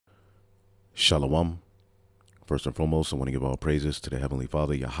Shalom. First and foremost, I want to give all praises to the Heavenly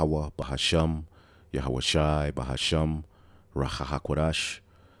Father, Yahweh, Bahasham, Yahweh Shai, Bahasham, Rachahakwadash.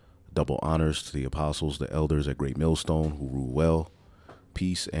 Double honors to the apostles, the elders at Great Millstone who rule well.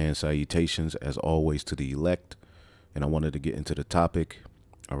 Peace and salutations, as always, to the elect. And I wanted to get into the topic,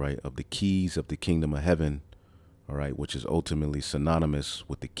 all right, of the keys of the kingdom of heaven, all right, which is ultimately synonymous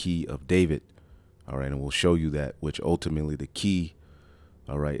with the key of David, all right, and we'll show you that, which ultimately the key,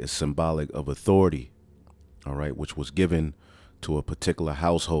 all right, is symbolic of authority, all right, which was given to a particular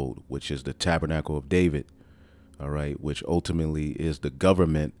household, which is the tabernacle of David, all right, which ultimately is the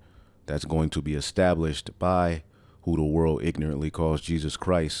government that's going to be established by who the world ignorantly calls Jesus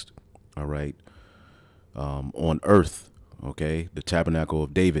Christ, all right, on earth, okay, the tabernacle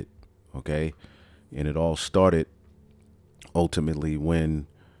of David, okay, and it all started ultimately when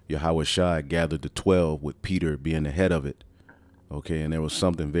Yahweh Shai gathered the 12 with Peter being the head of it, okay, and there was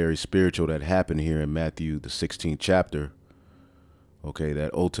something very spiritual that happened here in Matthew, the 16th chapter, okay,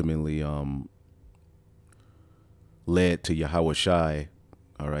 that ultimately led to Yahweh Shai,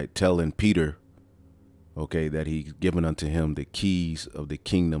 all right, telling Peter, okay, that he's given unto him the keys of the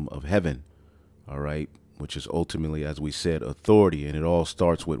kingdom of heaven, all right, which is ultimately, as we said, authority. And it all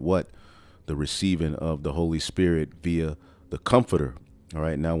starts with what? The receiving of the Holy Spirit via the Comforter, all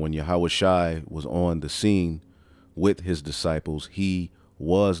right. Now, when Yahweh Shai was on the scene with his disciples, he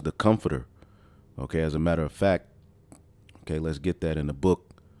was the Comforter, okay. As a matter of fact, okay, let's get that in the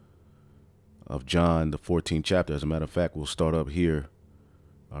book of John, the 14th chapter. As a matter of fact, we'll start up here,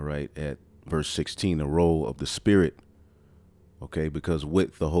 all right, at verse 16, the role of the Spirit, okay, because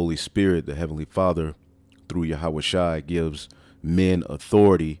with the Holy Spirit, the Heavenly Father, through Yahweh Shai, gives men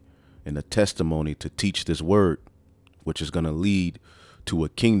authority and a testimony to teach this word, which is going to lead to a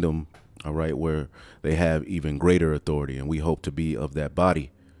kingdom, all right, where they have even greater authority, and we hope to be of that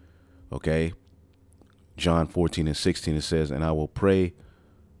body, okay. John 14 and 16, it says, and I will pray,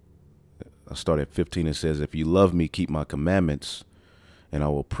 I start at 15, it says, if you love me, keep my commandments, and I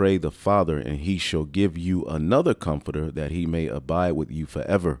will pray the Father, and he shall give you another comforter, that he may abide with you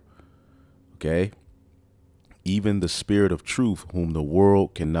forever. Okay. Even the Spirit of truth, whom the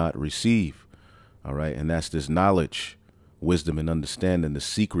world cannot receive. All right. And that's this knowledge, wisdom, and understanding, the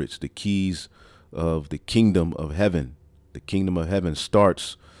secrets, the keys of the kingdom of heaven. The kingdom of heaven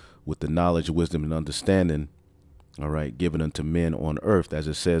starts with the knowledge, wisdom, and understanding, all right, given unto men on earth. As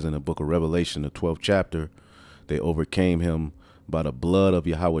it says in the book of Revelation, the 12th chapter, they overcame him by the blood of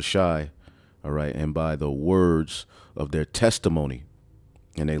Yahweh Shai, all right, and by the words of their testimony,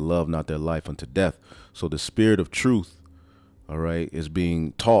 and they love not their life unto death. So the Spirit of truth, all right, is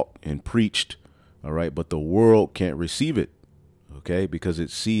being taught and preached, all right, but the world can't receive it, okay, because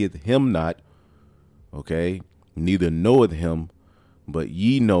it seeth him not, okay, neither knoweth him, but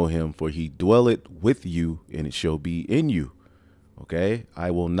ye know him, for he dwelleth with you, and it shall be in you, okay. I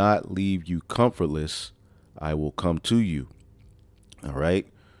will not leave you comfortless, I will come to you. All right.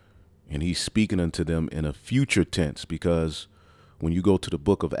 And he's speaking unto them in a future tense, because when you go to the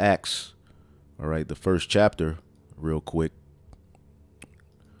book of Acts, all right, the first chapter, real quick,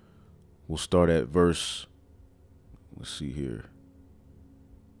 we'll start at verse, let's see here,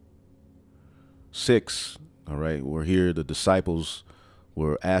 6. All right. We're here. The disciples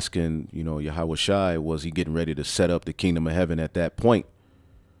were asking, you know, Yahweh Shai, was he getting ready to set up the kingdom of heaven at that point?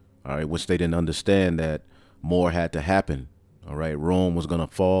 All right. Which they didn't understand that more had to happen. All right, Rome was going to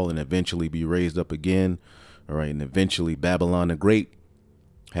fall and eventually be raised up again. All right, and eventually Babylon the Great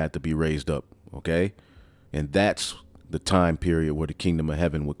had to be raised up. Okay, and that's the time period where the kingdom of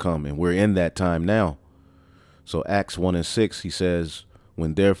heaven would come. And we're in that time now. So Acts 1 and 6, he says,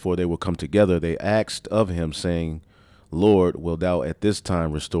 when therefore they will come together, they asked of him, saying, Lord, wilt thou at this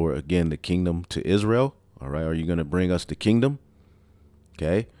time restore again the kingdom to Israel? All right, are you going to bring us the kingdom?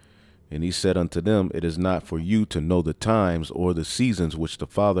 Okay. And he said unto them, it is not for you to know the times or the seasons which the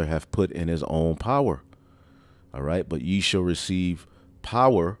Father hath put in his own power. All right. But ye shall receive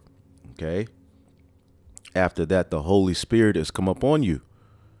power. Okay. After that, the Holy Spirit is come upon you.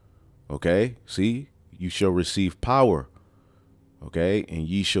 Okay. See, you shall receive power. Okay. And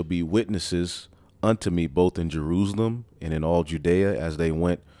ye shall be witnesses unto me both in Jerusalem and in all Judea, as they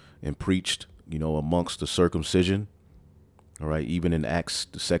went and preached, you know, amongst the circumcision. All right. Even in Acts,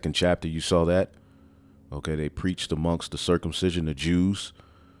 the 2nd chapter, you saw that. OK, they preached amongst the circumcision, the Jews.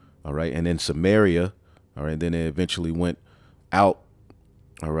 All right. And then Samaria. All right. Then they eventually went out.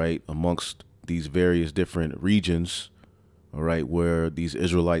 All right. Amongst these various different regions. All right. Where these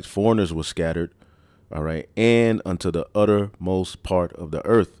Israelites, foreigners, were scattered. All right. And unto the uttermost part of the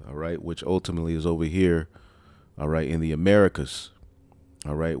earth. All right. Which ultimately is over here. All right. In the Americas.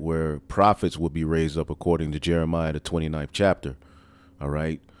 all right, where prophets will be raised up according to Jeremiah, the 29th chapter, all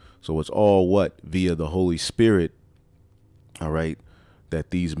right. So it's all what? Via the Holy Spirit, all right, that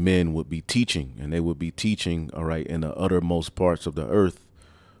these men would be teaching, and they would be teaching, all right, in the uttermost parts of the earth,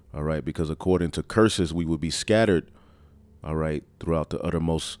 all right, because according to curses, we would be scattered, all right, throughout the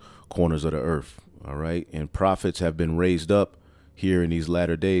uttermost corners of the earth, all right, and prophets have been raised up here in these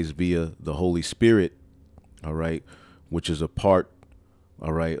latter days via the Holy Spirit, all right, which is a part,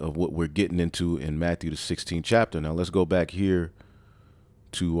 all right, of what we're getting into in Matthew, the 16th chapter. Now let's go back here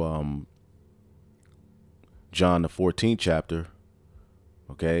to John, the 14th chapter,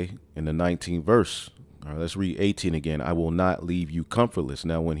 okay, in the 19th verse. All right, let's read 18 again. I will not leave you comfortless.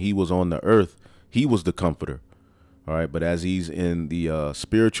 Now, when he was on the earth, he was the comforter. All right, but as he's in the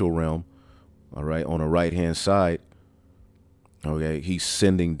spiritual realm, all right, on the right-hand side, okay, he's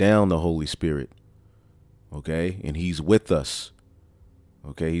sending down the Holy Spirit, okay, and he's with us.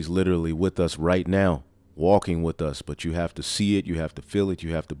 Okay, he's literally with us right now, walking with us, but you have to see it, you have to feel it,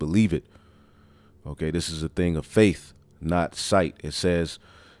 you have to believe it. Okay, this is a thing of faith, not sight. It says,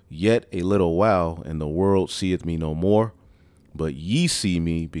 yet a little while, and the world seeth me no more, but ye see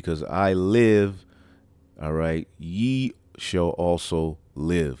me, because I live, all right, ye shall also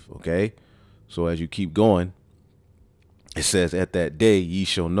live, okay? So as you keep going, it says, at that day ye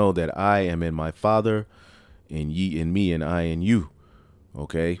shall know that I am in my Father, and ye in me, and I in you,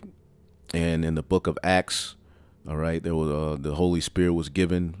 okay? And in the book of Acts, all right, there was the Holy Spirit was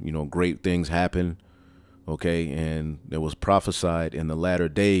given, you know, great things happen, okay, and there was prophesied in the latter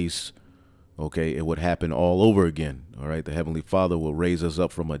days, okay, it would happen all over again, all right? The Heavenly Father will raise us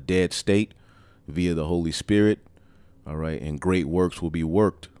up from a dead state via the Holy Spirit, all right, and great works will be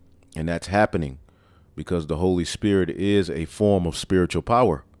worked, and that's happening because the Holy Spirit is a form of spiritual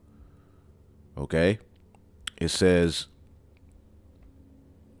power, okay? It says,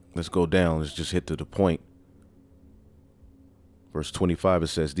 let's go down, let's just hit to the point. Verse 25, it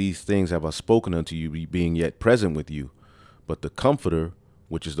says, these things have I spoken unto you, being yet present with you. But the Comforter,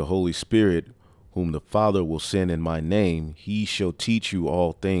 which is the Holy Spirit, whom the Father will send in my name, he shall teach you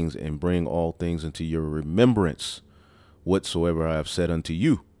all things and bring all things into your remembrance, whatsoever I have said unto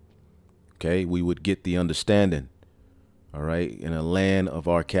you. Okay, we would get the understanding, all right, in a land of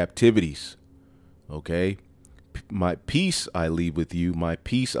our captivities. Okay, my peace I leave with you, my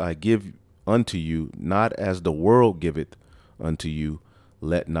peace I give unto you, not as the world giveth unto you.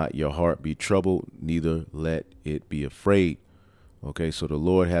 Let not your heart be troubled, neither let it be afraid. Okay, so the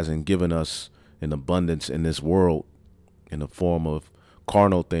Lord hasn't given us an abundance in this world in the form of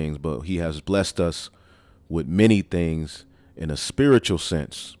carnal things, but he has blessed us with many things in a spiritual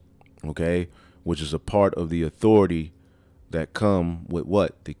sense, okay, which is a part of the authority that come with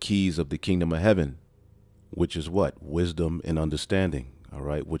what? The keys of the kingdom of heaven, which is what? Wisdom and understanding, all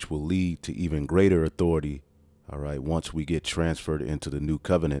right, which will lead to even greater authority, all right, once we get transferred into the new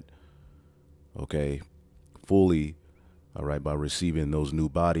covenant, okay, fully, all right, by receiving those new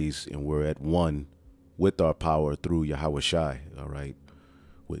bodies, and we're at one with our power through Yahweh Shai, all right,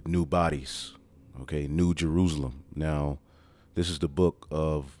 with new bodies, okay, New Jerusalem. Now, this is the book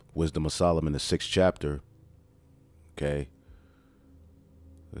of Wisdom of Solomon, the 6th chapter, okay,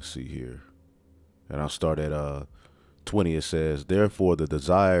 let's see here, and I'll start at 20. It says, therefore the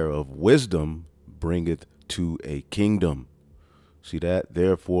desire of wisdom bringeth to a kingdom. See that?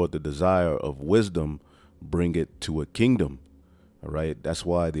 Therefore the desire of wisdom bring it to a kingdom. All right. That's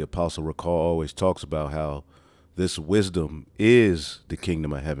why the Apostle Recall always talks about how this wisdom is the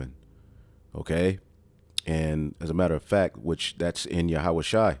kingdom of heaven. Okay. And as a matter of fact, which that's in Yahweh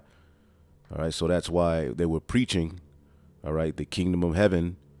Shai. All right. So that's why they were preaching. All right. The kingdom of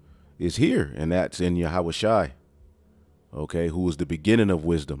heaven is here, and that's in Yahweh Shai. Okay. Who is the beginning of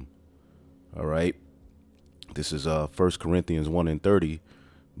wisdom. All right. This is 1 Corinthians 1:30.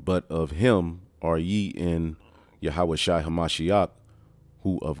 But of him are ye in Yahweh Shai Hamashiach,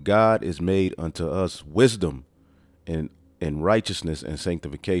 who of God is made unto us wisdom and righteousness and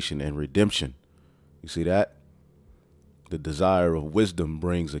sanctification and redemption. You see that? The desire of wisdom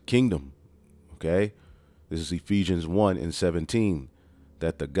brings a kingdom. Okay? This is Ephesians 1:17.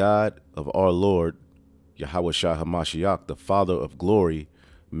 That the God of our Lord, Yahweh Shai Hamashiach, the Father of glory,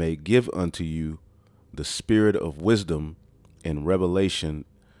 may give unto you the spirit of wisdom and revelation,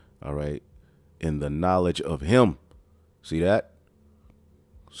 all right, in the knowledge of him. See that?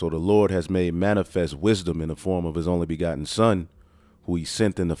 So the Lord has made manifest wisdom in the form of his only begotten Son, who he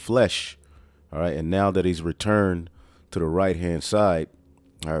sent in the flesh, all right, and now that he's returned to the right-hand side,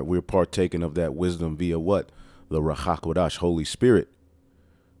 all right, we're partaking of that wisdom via what? The Ruach HaKodesh, Holy Spirit,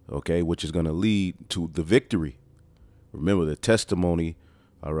 okay, which is going to lead to the victory. Remember, the testimony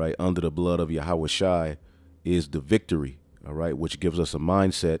all right, under the blood of Yahweh Shai is the victory, all right, which gives us a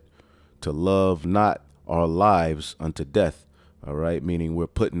mindset to love not our lives unto death, all right, meaning we're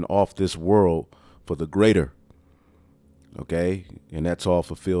putting off this world for the greater, okay, and that's all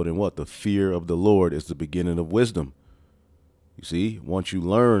fulfilled in what? The fear of the Lord is the beginning of wisdom. You see, once you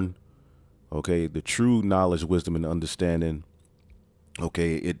learn, okay, the true knowledge, wisdom, and understanding,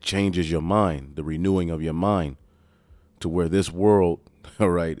 okay, it changes your mind, the renewing of your mind, to where this world, all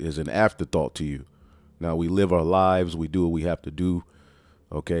right, is an afterthought to you. Now we live our lives, we do what we have to do.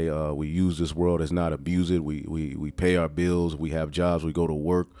 Okay, we use this world as not abuse it. We pay our bills, we have jobs, we go to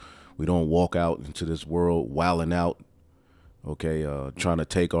work. We don't walk out into this world wilding out, okay, trying to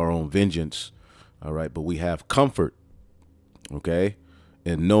take our own vengeance. All right, but we have comfort, okay,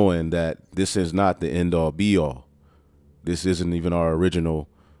 in knowing that this is not the end all be all. This isn't even our original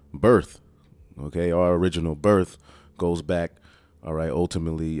birth. Okay, our original birth goes back, all right,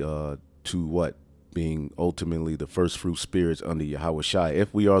 ultimately to what? Being ultimately the first fruit spirits under Yahweh Shai,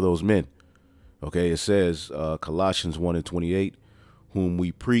 if we are those men. Okay, it says Colossians 1:28, whom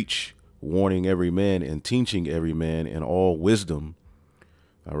we preach, warning every man and teaching every man in all wisdom,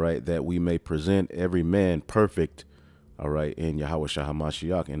 all right, that we may present every man perfect, all right, in Yahweh Shai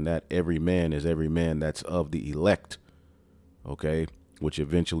HaMashiach, and that every man is every man that's of the elect, okay, which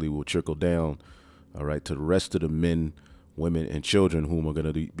eventually will trickle down, all right, to the rest of the men, women, and children whom are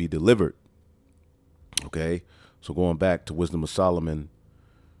going to be delivered. Okay, so going back to Wisdom of Solomon,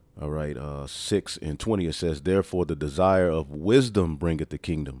 all right, 6:20, it says, therefore the desire of wisdom bringeth the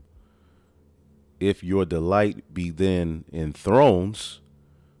kingdom. If your delight be then in thrones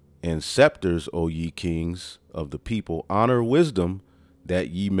and scepters, O ye kings of the people, honor wisdom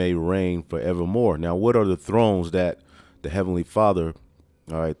that ye may reign forevermore. Now, what are the thrones that the Heavenly Father,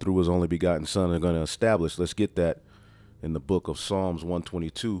 all right, through his only begotten Son, are going to establish? Let's get that in the book of Psalms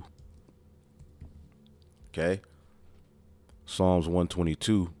 122. Okay, Psalms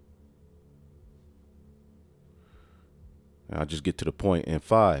 122. And I'll just get to the point in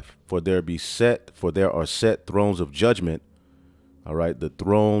 5. For there are set thrones of judgment, all right, the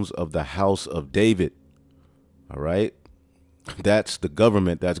thrones of the house of David, all right. That's the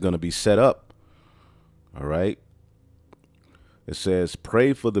government that's going to be set up, all right. It says,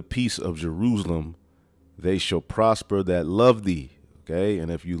 pray for the peace of Jerusalem. They shall prosper that love thee, okay.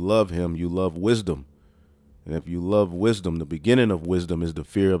 And if you love him, you love wisdom. And if you love wisdom, the beginning of wisdom is the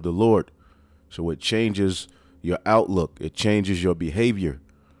fear of the Lord. So it changes your outlook. It changes your behavior.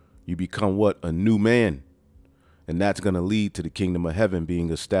 You become what? A new man. And that's going to lead to the kingdom of heaven being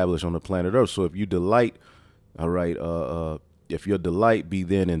established on the planet Earth. So if you delight, all right, if your delight be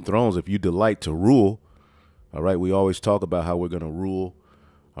then in thrones, if you delight to rule, all right, we always talk about how we're going to rule,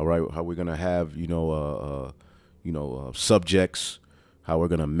 all right, how we're going to have, subjects, how we're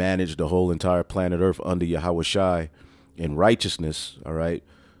going to manage the whole entire planet Earth under Yahweh Shai in righteousness. All right.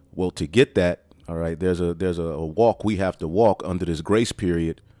 Well, to get that, all right, there's a walk we have to walk under this grace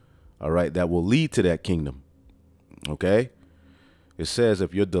period. All right. That will lead to that kingdom. OK, it says,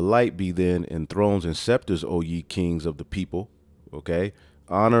 if your delight be then in thrones and scepters, O ye kings of the people. OK,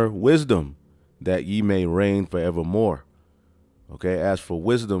 honor wisdom that ye may reign forevermore. OK, as for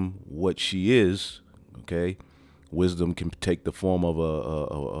wisdom, what she is. OK. Wisdom can take the form of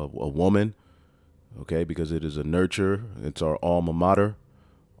a woman, okay, because it is a nurture. It's our alma mater,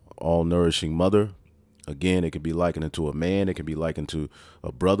 all nourishing mother. Again, it can be likened unto a man. It can be likened to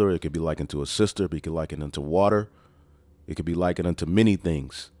a brother. It could be likened to a sister. It could be likened unto water. It could be likened unto many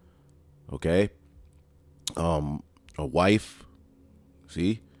things, okay. A wife,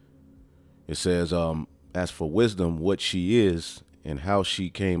 see, it says, as for wisdom, what she is and how she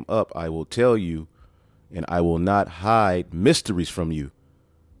came up, I will tell you, and I will not hide mysteries from you.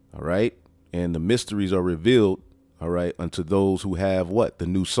 All right. And the mysteries are revealed, all right, unto those who have what? The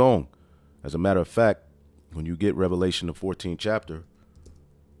new song. As a matter of fact, when you get Revelation, the 14th chapter,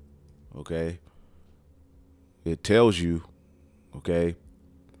 okay, it tells you, okay,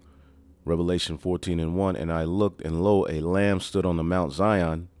 Revelation 14:1, and I looked, and lo, a lamb stood on the Mount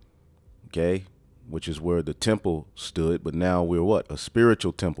Zion, okay, which is where the temple stood. But now we're what? A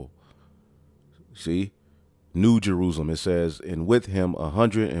spiritual temple. See? New Jerusalem, it says, and with him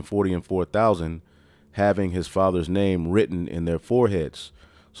 144,000 having his father's name written in their foreheads.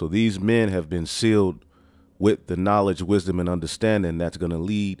 So these men have been sealed with the knowledge, wisdom, and understanding that's going to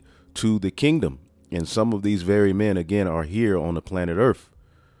lead to the kingdom. And some of these very men, again, are here on the planet Earth.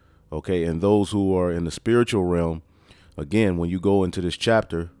 Okay, and those who are in the spiritual realm, again, when you go into this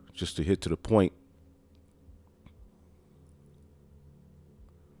chapter, just to hit to the point,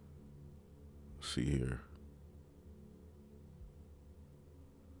 let's see here.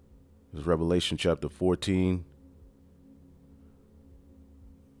 This is Revelation chapter 14.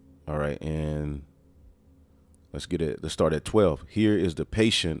 All right, and let's start at 12. Here is the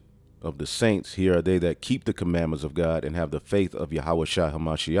patient of the saints. Here are they that keep the commandments of God and have the faith of Yahushua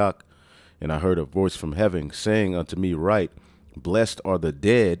HaMashiach. And I heard a voice from heaven saying unto me, Write, blessed are the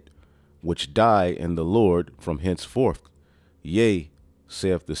dead which die in the Lord from henceforth. Yea,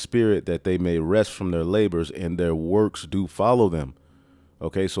 saith the Spirit, that they may rest from their labors, and their works do follow them.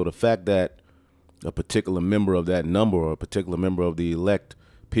 Okay, so the fact that a particular member of that number, or a particular member of the elect,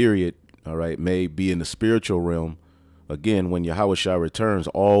 period, all right, may be in the spiritual realm, again, when Yahushua returns,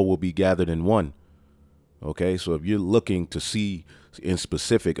 all will be gathered in one. Okay, so if you're looking to see in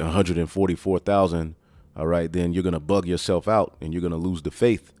specific 144,000, all right, then you're going to bug yourself out and you're going to lose the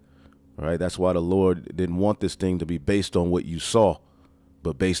faith. All right, that's why the Lord didn't want this thing to be based on what you saw,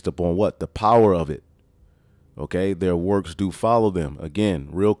 but based upon what? The power of it. Okay, their works do follow them. Again,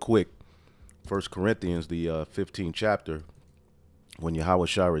 real quick, 1 Corinthians, the 15th chapter, when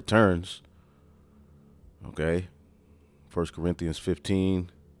Yahushua returns. Okay, 1 Corinthians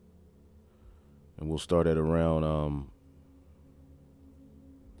 15, and we'll start at around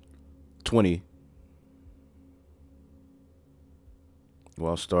 20.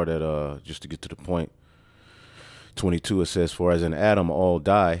 Well, I'll start at, just to get to the point, 22. It says, For as in Adam all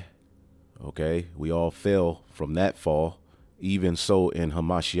die, okay, we all fell from that fall, even so in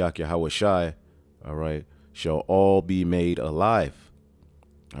Hamashiach Yahushua, all right, shall all be made alive.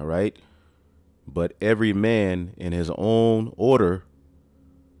 All right, but every man in his own order.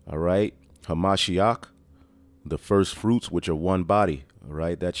 All right, Hamashiach, the first fruits, which are one body. All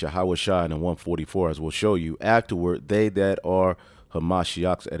right, that's Yahushua in 144, as we'll show you. Afterward, they that are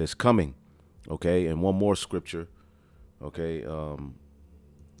Hamashiachs at his coming. Okay, and one more scripture. Okay,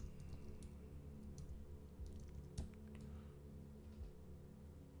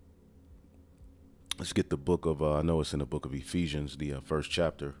 let's get the book of, I know it's in the book of Ephesians, the first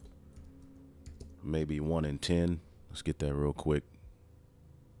chapter, maybe 1 and 10. Let's get that real quick.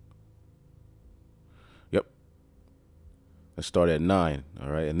 Yep. Let's start at 9.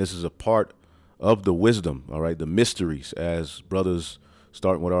 All right. And this is a part of the wisdom. All right. The mysteries, as brothers,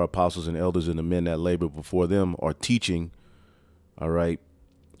 starting with our apostles and elders and the men that labor before them, are teaching. All right.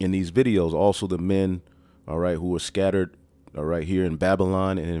 In these videos, also the men, all right, who are scattered, all right, here in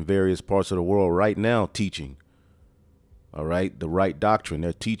Babylon and in various parts of the world right now, teaching, all right, the right doctrine.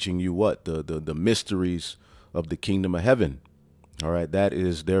 They're teaching you what? The mysteries of the kingdom of heaven. All right, that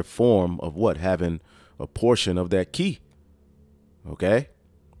is their form of what? Having a portion of that key. Okay,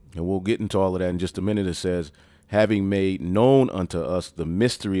 and we'll get into all of that in just a minute. It says, having made known unto us the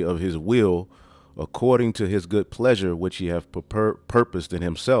mystery of his will, according to his good pleasure, which he hath purposed in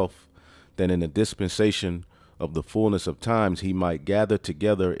himself, that in the dispensation of the fullness of times he might gather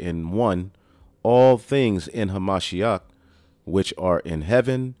together in one all things in Hamashiach, which are in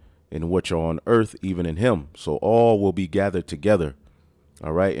heaven and which are on earth, even in him. So all will be gathered together,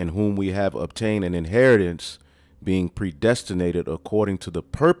 all right, in whom we have obtained an inheritance, being predestinated according to the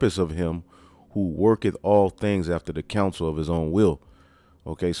purpose of him who worketh all things after the counsel of his own will.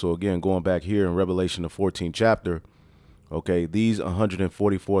 Okay, so again, going back here in Revelation, the 14th chapter, okay, these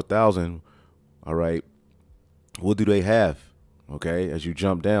 144,000, all right, what do they have? Okay, as you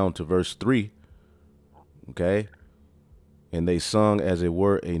jump down to verse 3, okay, and they sung as it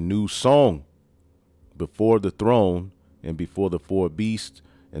were a new song before the throne and before the four beasts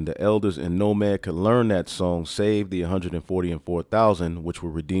and the elders, and no man could learn that song save the 144,000 which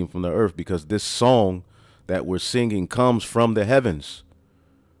were redeemed from the earth, because this song that we're singing comes from the heavens.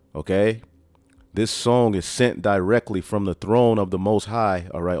 Okay, this song is sent directly from the throne of the Most High,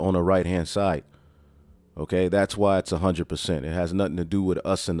 all right, on the right hand side. Okay, that's why it's 100%. It has nothing to do with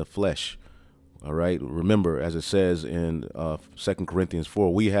us in the flesh. All right, remember, as it says in 2 Corinthians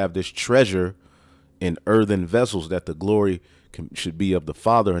 4, we have this treasure in earthen vessels, that the glory should be of the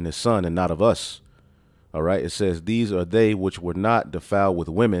Father and his Son and not of us. All right, it says, these are they which were not defiled with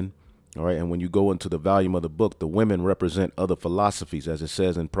women. All right, and when you go into the volume of the book, the women represent other philosophies, as it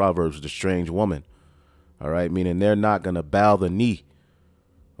says in Proverbs, the strange woman. All right, meaning they're not going to bow the knee.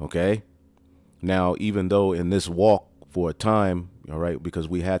 Okay. Now, even though in this walk for a time, all right, because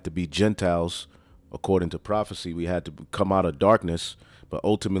we had to be Gentiles, according to prophecy, we had to come out of darkness, but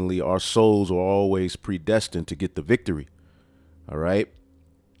ultimately our souls are always predestined to get the victory. All right.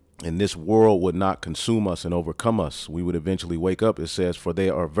 And this world would not consume us and overcome us. We would eventually wake up. It says, for they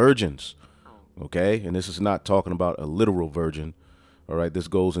are virgins. Okay. And this is not talking about a literal virgin. All right. This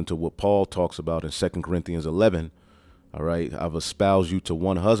goes into what Paul talks about in 2 Corinthians 11. All right, I've espoused you to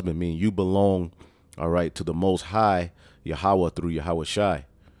one husband, meaning you belong, all right, to the Most High, Yahweh, through Yahushua.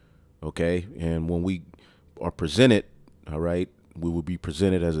 Okay. And when we are presented, all right, we will be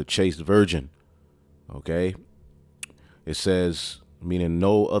presented as a chaste virgin. Okay. It says, meaning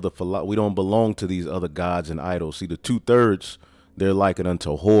no other, we don't belong to these other gods and idols. See, the 2/3, they're likened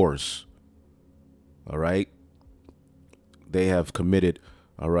unto whores. All right. They have committed,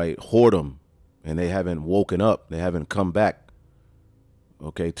 all right, whoredom, and they haven't woken up. They haven't come back,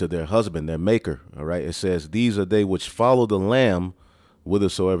 okay, to their husband, their maker. All right. It says, these are they which follow the Lamb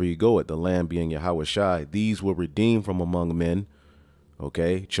whithersoever you go, the Lamb being Yahweh Shai. These were redeemed from among men,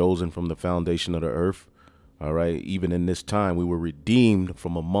 okay, chosen from the foundation of the earth. All right. Even in this time, we were redeemed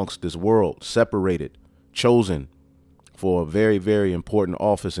from amongst this world, separated, chosen for a very, very important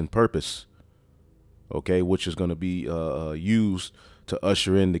office and purpose, okay, which is going to be used to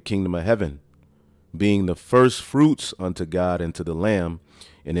usher in the kingdom of heaven, being the first fruits unto God and to the Lamb.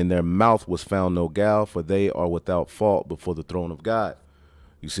 And in their mouth was found no guile, for they are without fault before the throne of God.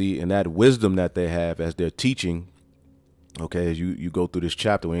 You see, and that wisdom that they have as they're teaching, okay, as you go through this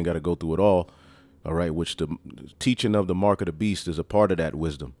chapter, we ain't got to go through it all right, which the teaching of the mark of the beast is a part of that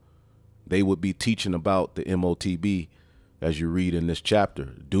wisdom. They would be teaching about the MOTB as you read in this chapter,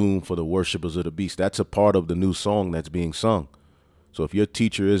 doom for the worshipers of the beast. That's a part of the new song that's being sung. So if your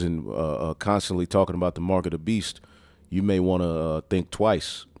teacher isn't constantly talking about the mark of the beast, you may want to think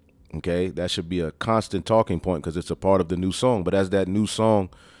twice. Okay, that should be a constant talking point because it's a part of the new song. But as that new song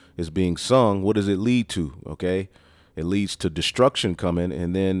is being sung, what does it lead to? Okay, it leads to destruction coming.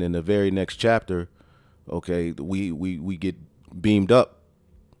 And then in the very next chapter, okay, we get beamed up.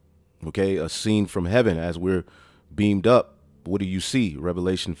 Okay, a scene from heaven as we're beamed up. What do you see?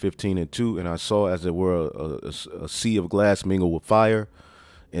 Revelation 15:2. And I saw as it were a sea of glass mingled with fire,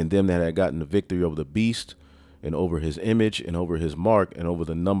 and them that had gotten the victory over the beast and over his image and over his mark and over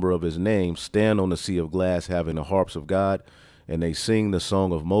the number of his name stand on the sea of glass, having the harps of God. And they sing the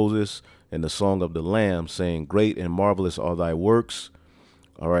song of Moses and the song of the Lamb, saying, great and marvelous are thy works.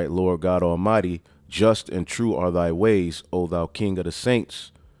 All right, Lord God Almighty, just and true are thy ways, O thou King of the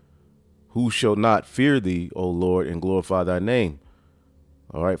saints. Who shall not fear thee, O Lord, and glorify thy name?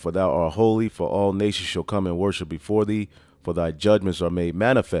 All right, for thou art holy, for all nations shall come and worship before thee, for thy judgments are made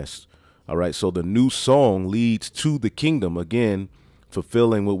manifest. All right, so the new song leads to the kingdom, again,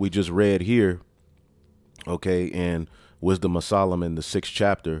 fulfilling what we just read here, okay, in Wisdom of Solomon, the 6th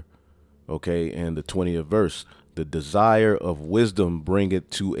chapter, okay, and the 20th verse. The desire of wisdom bringeth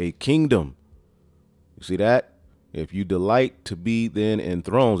to a kingdom. You see that? If you delight to be then in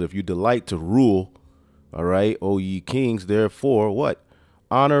thrones, if you delight to rule, all right, O ye kings, therefore, what?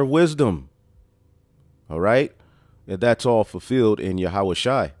 Honor wisdom. All right? And that's all fulfilled in Yahweh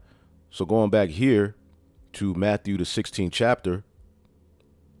Shai. So going back here to Matthew, the 16th chapter,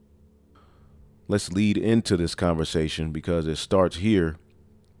 let's lead into this conversation because it starts here,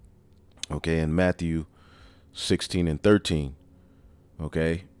 okay, in Matthew 16:13,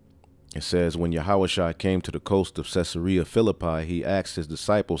 okay? It says, when Yahweh Shai came to the coast of Caesarea Philippi, he asked his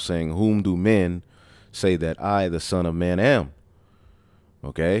disciples, saying, whom do men say that I, the Son of Man, am?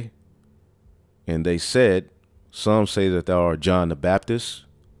 Okay? And they said, some say that thou art John the Baptist,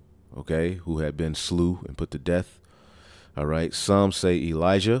 okay, who had been slew and put to death. All right. Some say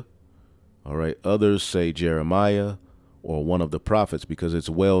Elijah. All right. Others say Jeremiah or one of the prophets, because it's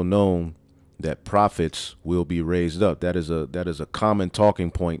well known that prophets will be raised up. That is a common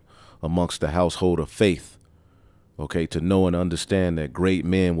talking point amongst the household of faith, okay, to know and understand that great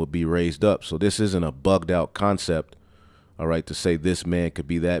men will be raised up. So this isn't a bugged out concept, all right, to say this man could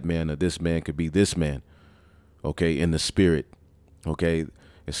be that man or this man could be this man, okay, in the spirit, okay,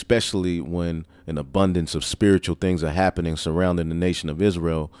 especially when an abundance of spiritual things are happening surrounding the nation of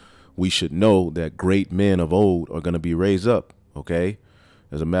Israel. We should know that great men of old are going to be raised up, okay?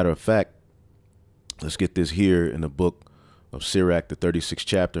 As a matter of fact, let's get this here in the book of Sirach, the 36th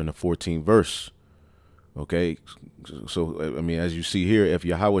chapter and the 14th verse. Okay. So, I mean, as you see here, if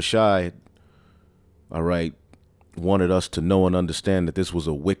Yahweh Shai, all right, wanted us to know and understand that this was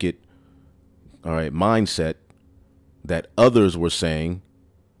a wicked, all right, mindset that others were saying,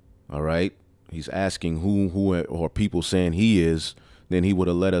 all right, he's asking who or people saying he is, then he would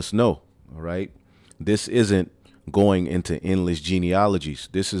have let us know. All right. This isn't going into endless genealogies.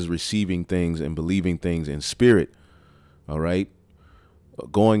 This is receiving things and believing things in spirit. All right.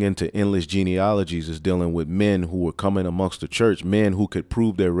 Going into endless genealogies is dealing with men who were coming amongst the church, men who could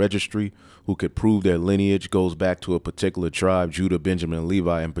prove their registry, who could prove their lineage goes back to a particular tribe, Judah, Benjamin, and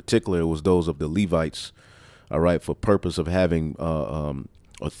Levi. In particular, it was those of the Levites, all right, for purpose of having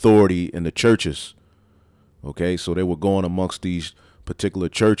authority in the churches. Okay, so they were going amongst these particular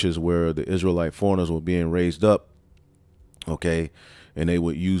churches where the Israelite foreigners were being raised up. Okay, and they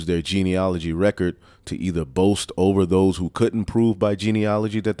would use their genealogy record to either boast over those who couldn't prove by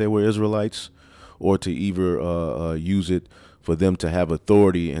genealogy that they were Israelites, or to either use it for them to have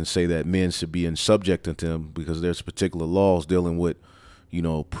authority and say that men should be in subject to them because there's particular laws dealing with, you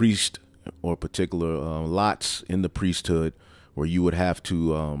know, priest or particular lots in the priesthood where you would have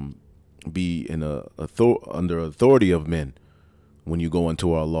to be in under authority of men when you go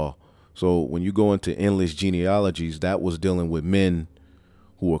into our law. So when you go into endless genealogies, that was dealing with men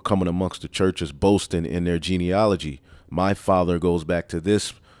who were coming amongst the churches boasting in their genealogy. My father goes back to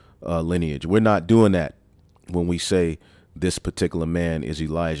this lineage. We're not doing that when we say this particular man is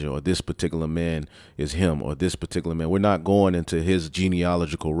Elijah, or this particular man is him, or this particular man. We're not going into his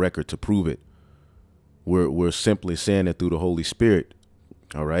genealogical record to prove it. We're simply saying it through the Holy Spirit.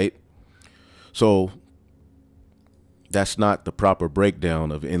 All right. So that's not the proper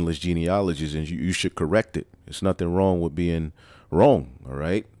breakdown of endless genealogies, and you should correct it. It's nothing wrong with being wrong. All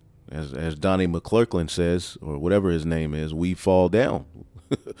right. As Donnie McClurkin says, or whatever his name is, we fall down.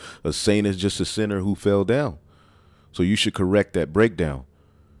 A saint is just a sinner who fell down. So you should correct that breakdown,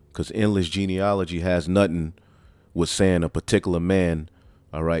 because endless genealogy has nothing with saying a particular man,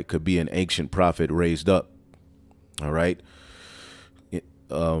 all right, could be an ancient prophet raised up. All right.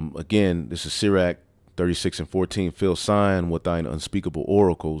 Again, this is Sirach 36:14. Fill Sion with thine unspeakable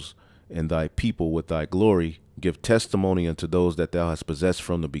oracles, and thy people with thy glory. Give testimony unto those that thou hast possessed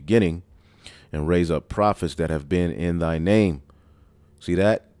from the beginning, and raise up prophets that have been in thy name. See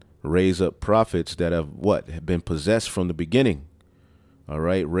that? Raise up prophets that have what? Have been possessed from the beginning. All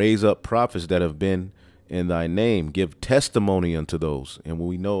right. Raise up prophets that have been in thy name. Give testimony unto those. And when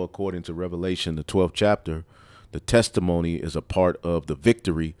we know, according to Revelation, the 12th chapter, the testimony is a part of the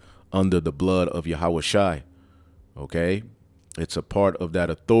victory under the blood of Yahushai. Okay. It's a part of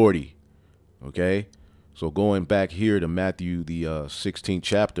that authority. Okay. So going back here to Matthew, the 16th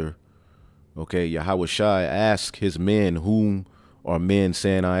chapter. Okay. Yahushai asked his men, whom are men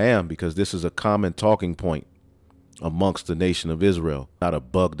saying I am? Because this is a common talking point amongst the nation of Israel, not a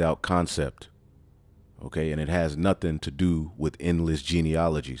bugged out concept. Okay. And it has nothing to do with endless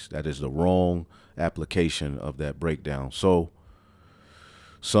genealogies. That is the wrong application of that breakdown. So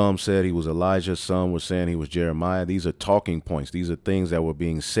some said he was Elijah. Some were saying he was Jeremiah. These are talking points. These are things that were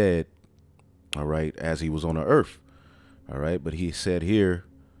being said, all right, as he was on the earth. All right. But he said here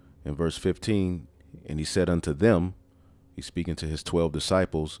in verse 15, and he said unto them, he's speaking to his 12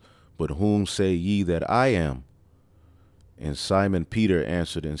 disciples, but whom say ye that I am? And Simon Peter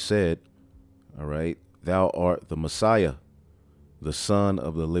answered and said, all right, thou art the Messiah, the Son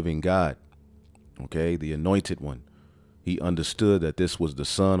of the living God. Okay, the anointed one. He understood that this was the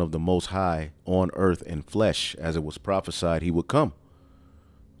Son of the Most High on earth in flesh, as it was prophesied he would come.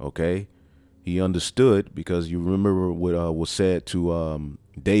 Okay, he understood, because you remember what was said to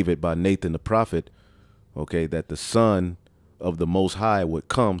David by Nathan the prophet, okay, that the Son of the Most High would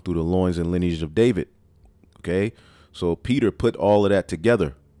come through the loins and lineage of David. Okay, so Peter put all of that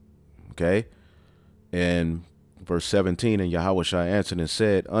together. Okay, and verse 17, and Yahushua answered and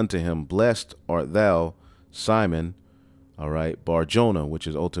said unto him, blessed art thou, Simon, all right, Bar-Jonah, which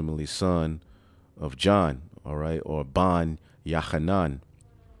is ultimately son of John, all right, or Ban Yachanan.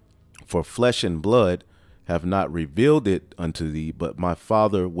 For flesh and blood have not revealed it unto thee, but my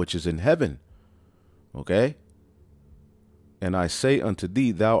Father which is in heaven. Okay, and I say unto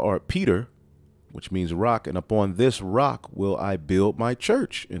thee, thou art Peter, which means rock, and upon this rock will I build my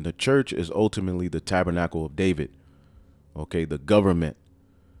church. And the church is ultimately the tabernacle of David. Okay, the government.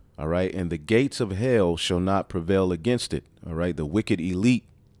 All right, and the gates of hell shall not prevail against it. All right, the wicked elite,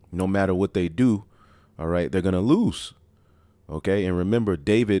 no matter what they do, all right, they're going to lose. Okay, and remember,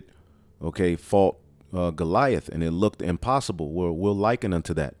 David, okay, fought Goliath, and it looked impossible. We'll liken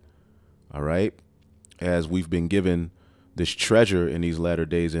unto that. All right, as we've been given this treasure in these latter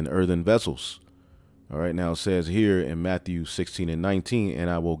days in earthen vessels. All right, now it says here in Matthew 16 and 19, and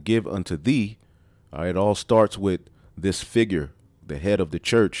I will give unto thee. All right, it all starts with this figure, the head of the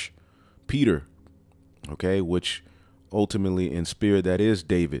church, Peter, okay, which ultimately in spirit that is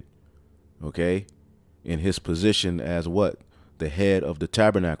David, okay, in his position as what? The head of the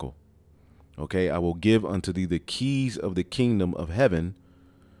tabernacle. Okay, I will give unto thee the keys of the kingdom of heaven,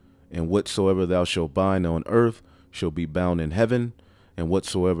 and whatsoever thou shalt bind on earth shall be bound in heaven, and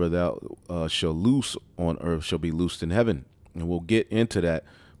whatsoever thou shall loose on earth shall be loosed in heaven. And we'll get into that,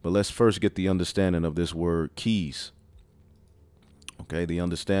 but let's first get the understanding of this word keys. Okay, the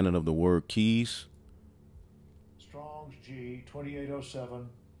understanding of the word keys. Strong's G 2807,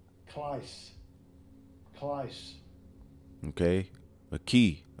 Kleis. Kleis. Okay, a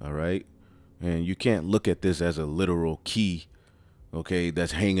key, all right? And you can't look at this as a literal key, okay,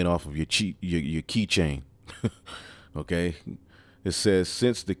 that's hanging off of your keychain. Okay. It says,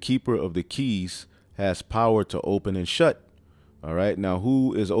 since the keeper of the keys has power to open and shut. All right. Now,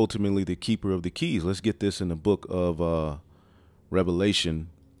 who is ultimately the keeper of the keys? Let's get this in the book of Revelation.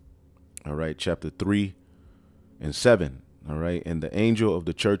 All right. Chapter 3 and 7. All right. And the angel of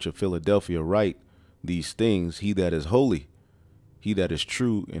the church of Philadelphia write these things, he that is holy, he that is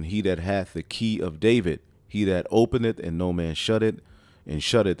true, and he that hath the key of David, he that openeth and no man shutteth, and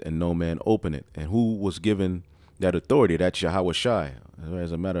shutteth and no man openeth. And who was given that authority? That's Yahweh Shai.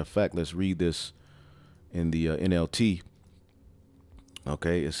 As a matter of fact, let's read this in the NLT.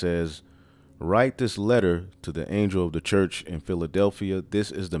 Okay, it says, write this letter to the angel of the church in Philadelphia.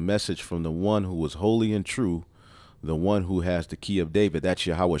 This is the message from the one who is holy and true, the one who has the key of David. That's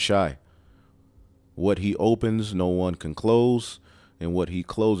Yahweh Shai. What he opens, no one can close, and what he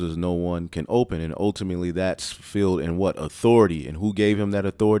closes, no one can open. And ultimately, that's filled in what? Authority. And who gave him that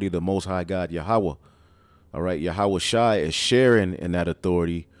authority? The Most High God, Yahweh. All right, Yahweh Shai is sharing in that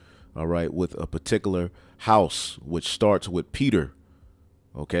authority, all right, with a particular house, which starts with Peter,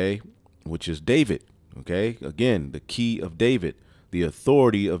 okay, which is David, okay? Again, the key of David, the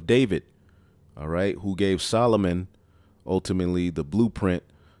authority of David, all right, who gave Solomon ultimately the blueprint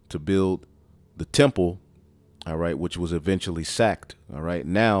to build the temple, all right, which was eventually sacked, all right?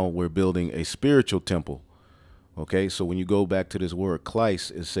 Now we're building a spiritual temple, okay? So when you go back to this word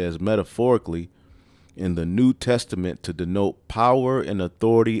kleis, it says metaphorically in the New Testament to denote power and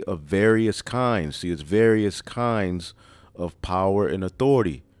authority of various kinds. See, it's various kinds of power and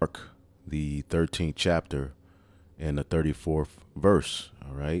authority. Mark, the 13th chapter and the 34th verse,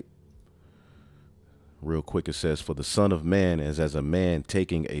 all right? Real quick, it says, for the Son of Man is as a man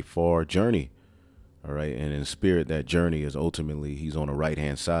taking a far journey, all right? And in spirit, that journey is ultimately, he's on the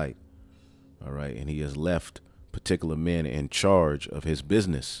right-hand side, all right? And he has left particular men in charge of his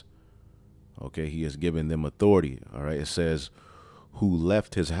business. Okay, he has given them authority. All right, it says, who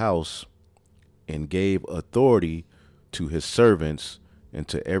left his house and gave authority to his servants and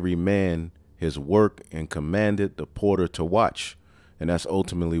to every man his work, and commanded the porter to watch. And that's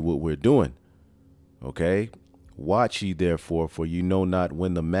ultimately what we're doing. Okay, watch ye therefore, for you know not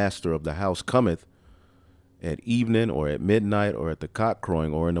when the master of the house cometh, at evening or at midnight or at the cock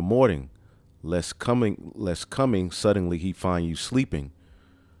crowing or in the morning, lest coming suddenly he find you sleeping.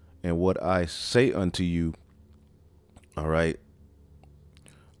 And what I say unto you, all right,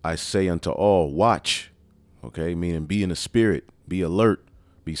 I say unto all, watch, okay, meaning be in the spirit, be alert,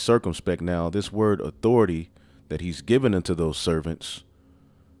 be circumspect. Now, this word authority that he's given unto those servants,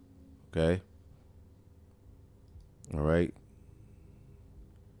 okay, all right,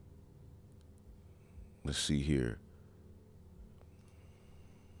 let's see here.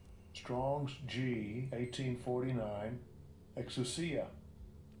 Strong's G, 1849, exousia.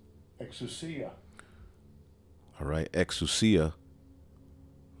 Exousia. All right, exousia.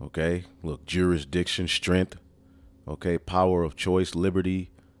 Okay, look, jurisdiction, strength. Okay, power of choice, liberty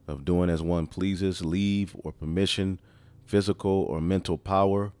of doing as one pleases, leave or permission, physical or mental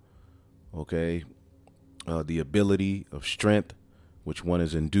power. Okay, the ability of strength, which one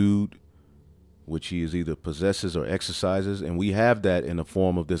is endued, which he is either possesses or exercises. And we have that in the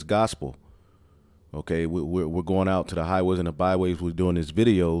form of this gospel. Okay, we're going out to the highways and the byways. We're doing these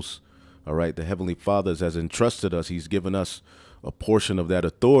videos. All right, the Heavenly Father has entrusted us. He's given us a portion of that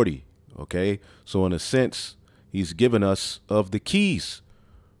authority. Okay, so in a sense, he's given us of the keys.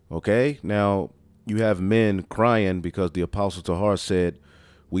 Okay, now you have men crying because the Apostle Tahar said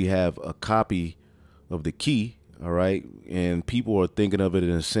we have a copy of the key. All right, and people are thinking of it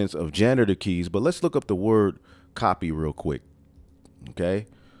in a sense of janitor keys. But let's look up the word copy real quick. Okay,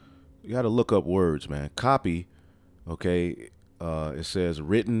 you got to look up words, man. Copy. Okay. It says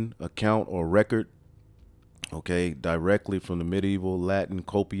written, account, or record, okay, directly from the medieval Latin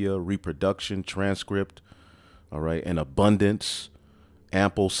copia, reproduction, transcript, all right, and abundance,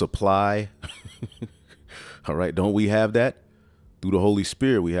 ample supply, all right, don't we have that? Through the Holy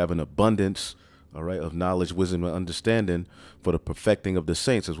Spirit, we have an abundance, all right, of knowledge, wisdom, and understanding for the perfecting of the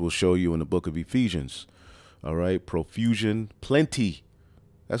saints, as we'll show you in the book of Ephesians, all right, profusion, plenty,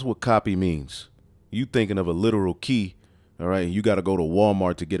 that's what copy means. You thinking of a literal key, all right, and you got to go to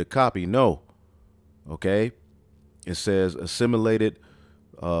Walmart to get a copy. No. Okay. It says assimilated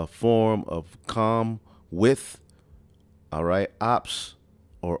form of com with, all right, ops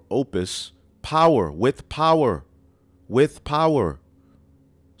or opus, power, with power, with power.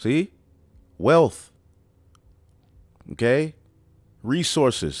 See? Wealth. Okay.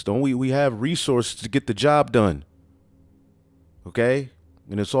 Resources. Don't we have resources to get the job done? Okay.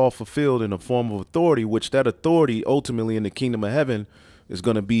 And it's all fulfilled in a form of authority, which that authority ultimately in the kingdom of heaven is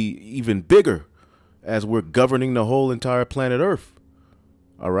going to be even bigger as we're governing the whole entire planet Earth.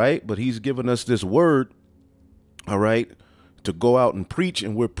 All right. But he's given us this word, all right, to go out and preach.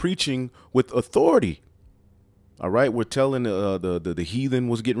 And we're preaching with authority. All right. We're telling the heathen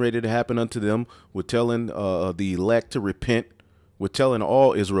was getting ready to happen unto them. We're telling the elect to repent. We're telling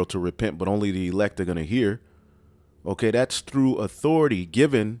all Israel to repent, but only the elect are going to hear. OK, that's through authority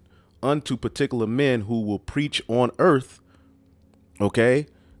given unto particular men who will preach on earth. OK,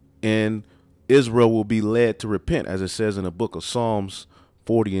 and Israel will be led to repent, as it says in the book of Psalms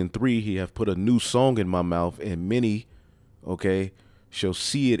 40:3. He hath put a new song in my mouth, and many, OK, shall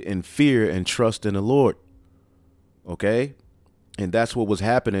see it and fear and trust in the Lord. OK, and that's what was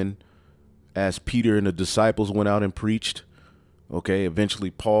happening as Peter and the disciples went out and preached. OK, eventually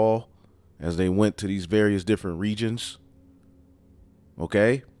Paul, as they went to these various different regions.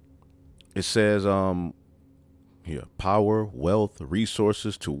 OK, it says here, power, wealth,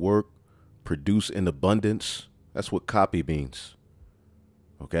 resources to work, produce in abundance. That's what copy means.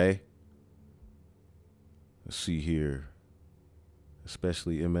 OK, let's see here.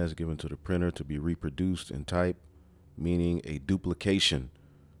 Especially MS given to the printer to be reproduced in type, meaning a duplication.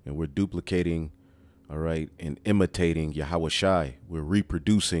 And we're duplicating, all right, and imitating Yahawashi. We're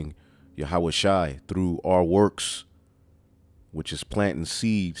reproducing Yahawashi through our works, which is planting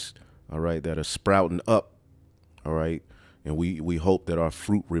seeds, all right, that are sprouting up, all right, and we hope that our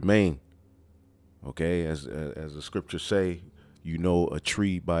fruit remain. Okay, as the scriptures say, you know a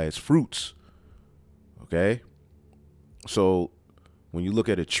tree by its fruits. Okay, so when you look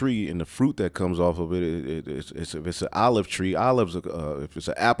at a tree and the fruit that comes off of it, if it's an olive tree, olives. If it's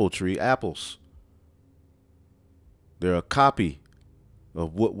an apple tree, apples. They're a copy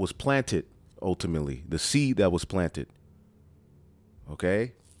of what was planted, ultimately, the seed that was planted.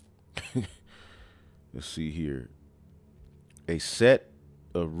 Okay? Let's see here. A set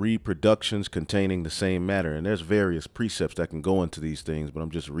of reproductions containing the same matter. And there's various precepts that can go into these things, but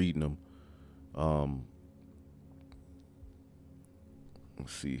I'm just reading them.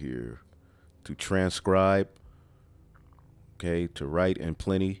 Let's see here. To transcribe. Okay, to write in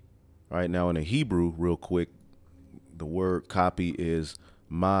plenty. All right, now in the Hebrew, real quick, the word copy is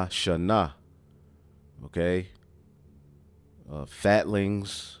mashana. Okay.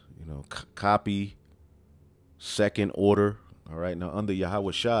 Fatlings, you know, copy, second order. All right. Now under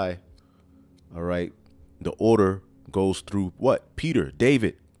Yahawashi, all right, the order goes through what? Peter,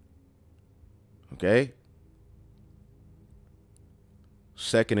 David. Okay.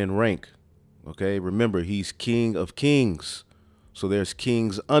 Second in rank. Okay. Remember, he's King of Kings. So there's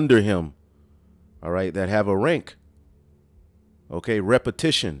kings under him. All right. That have a rank. Okay,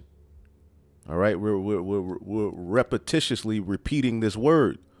 repetition. All right, we're repetitiously repeating this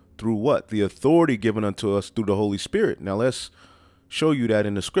word through what? The authority given unto us through the Holy Spirit. Now let's show you that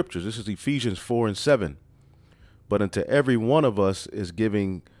in the scriptures. This is Ephesians 4:7. But unto every one of us is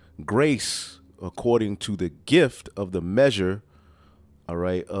giving grace according to the gift of the measure, all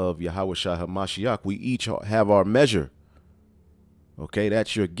right, of Yahawashi HaMashiach. We each have our measure. Okay,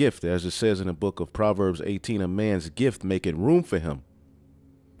 that's your gift. As it says in the book of Proverbs 18, a man's gift making room for him.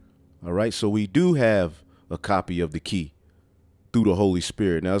 All right, so we do have a copy of the key through the Holy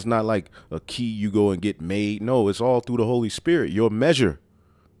Spirit. Now, it's not like a key you go and get made. No, it's all through the Holy Spirit, your measure.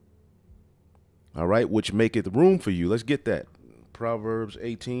 All right, which maketh room for you. Let's get that. Proverbs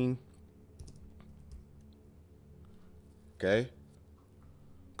 18. Okay.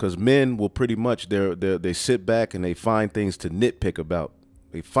 Because men will pretty much, they sit back and they find things to nitpick about.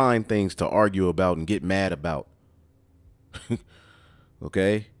 They find things to argue about and get mad about.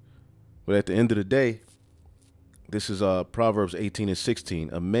 Okay. But at the end of the day, this is Proverbs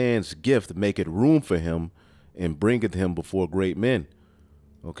 18:16. A man's gift maketh room for him and bringeth him before great men.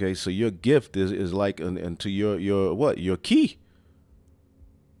 Okay. So your gift is like into your what? Your key.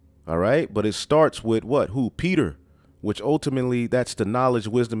 All right. But it starts with what? Who? Peter. Which ultimately, that's the knowledge,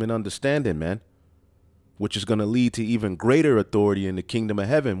 wisdom, and understanding, man, which is going to lead to even greater authority in the kingdom of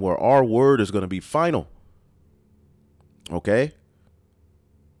heaven, where our word is going to be final. Okay.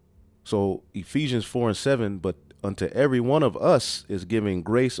 So Ephesians 4:7, but unto every one of us is giving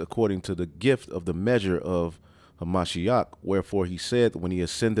grace according to the gift of the measure of Hamashiach. Wherefore he said, when he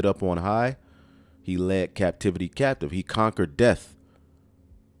ascended up on high, he led captivity captive. He conquered death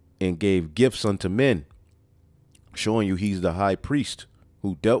and gave gifts unto men, showing you he's the high priest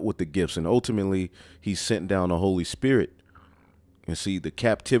who dealt with the gifts. And ultimately, he sent down the Holy Spirit. And see, the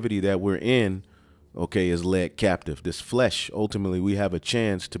captivity that we're in, okay, is led captive. This flesh, ultimately, we have a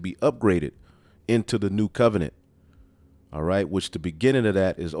chance to be upgraded into the new covenant. All right, which the beginning of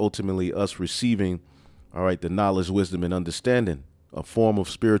that is ultimately us receiving, all right, the knowledge, wisdom, and understanding, a form of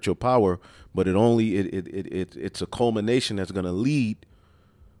spiritual power, but it's a culmination that's going to lead,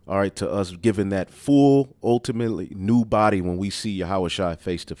 all right, to us giving that full, ultimately new body when we see Yahweh Shai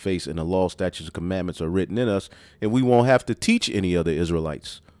face to face, and the law, statutes, and commandments are written in us, and we won't have to teach any other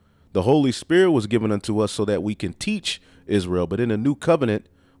Israelites. The Holy Spirit was given unto us so that we can teach Israel, but in the new covenant,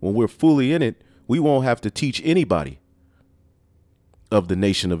 when we're fully in it, we won't have to teach anybody of the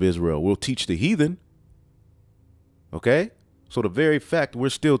nation of Israel. We'll teach the heathen. Okay? So the very fact we're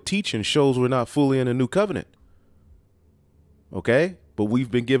still teaching shows we're not fully in the new covenant. Okay? But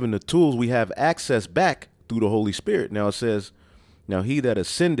we've been given the tools. We have access back through the Holy Spirit. Now it says, now he that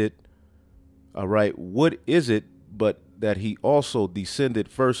ascended, all right, what is it but that he also descended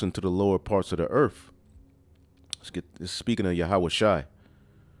first into the lower parts of the earth? Let's get this, speaking of Yahweh Shai.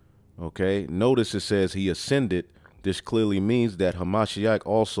 Okay? Notice it says he ascended. This clearly means that Hamashiach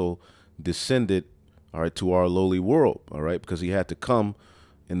also descended, all right, to our lowly world, all right, because he had to come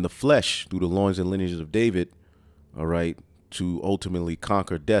in the flesh through the loins and lineages of David, all right, to ultimately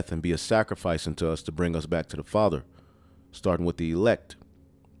conquer death and be a sacrifice unto us to bring us back to the Father, starting with the elect,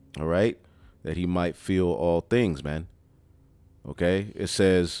 all right, that he might feel all things, man. Okay, it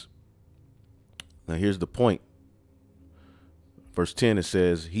says, now here's the point. Verse 10, it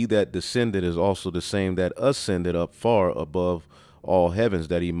says, he that descended is also the same that ascended up far above all heavens,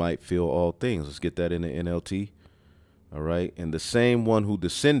 that he might feel all things. Let's get that in the NLT. All right. And the same one who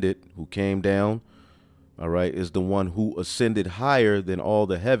descended, who came down, all right, is the one who ascended higher than all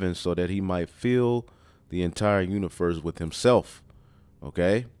the heavens, so that he might fill the entire universe with himself.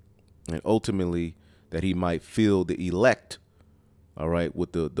 Okay. And ultimately that he might fill the elect, all right,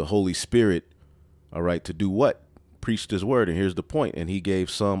 with the Holy Spirit, all right, to do what? Preached his word. And here's the point. And he gave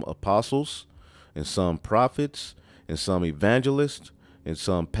some apostles and some prophets and some evangelists and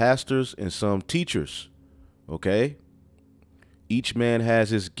some pastors and some teachers. Okay. Each man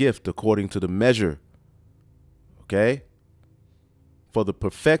has his gift according to the measure. Okay. For the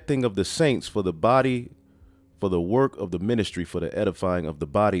perfecting of the saints, for the body, for the work of the ministry, for the edifying of the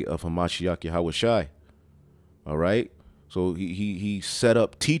body of Hamashiach Yahweh Shai. All right. So he set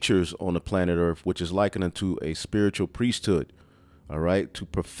up teachers on the planet Earth, which is likened unto a spiritual priesthood, all right, to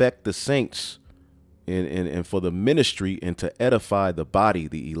perfect the saints and for the ministry and to edify the body,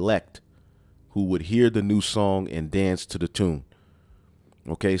 the elect, who would hear the new song and dance to the tune.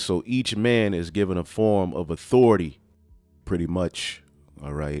 Okay, so each man is given a form of authority, pretty much,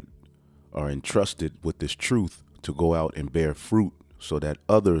 all right, are entrusted with this truth to go out and bear fruit so that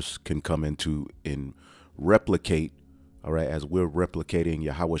others can come into and replicate. All right, as we're replicating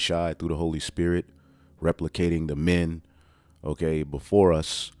Yahweh Shai through the Holy Spirit, replicating the men, okay, before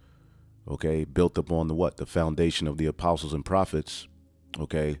us, okay, built upon the what? The foundation of the apostles and prophets,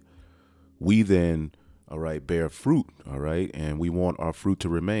 okay, we then, all right, bear fruit, all right, and we want our fruit to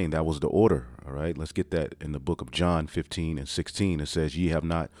remain. That was the order, all right. Let's get that in the book of John 15 and 16. It says, ye have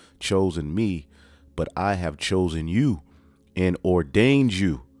not chosen me, but I have chosen you and ordained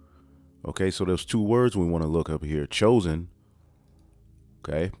you. Okay, so there's two words we want to look up here. Chosen,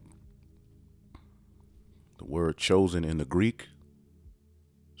 okay. The word chosen in the Greek.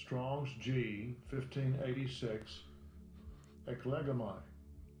 Strong's G, 1586. Eklegomai.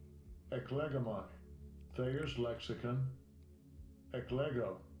 Eklegomai. Thayer's Lexicon.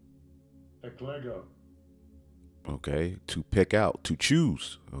 Eklego. Eklego. Okay, to pick out, to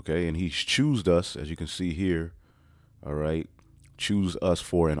choose. Okay, and he's choosed us, as you can see here. All right. Choose us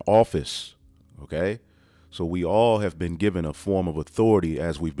for an office. Okay. So we all have been given a form of authority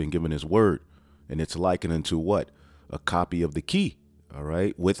as we've been given his word. And it's likened unto what? A copy of the key. All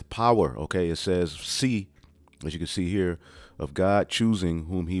right. With power. Okay. It says C, as you can see here, of God choosing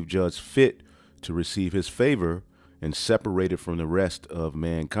whom he judged fit to receive his favor and separated from the rest of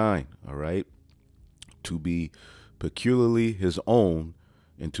mankind. All right. To be peculiarly his own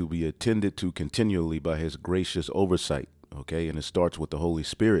and to be attended to continually by his gracious oversight. Okay, and it starts with the Holy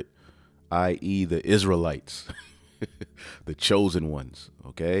Spirit, i.e. the Israelites, the chosen ones.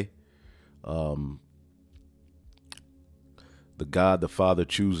 Okay, the God the Father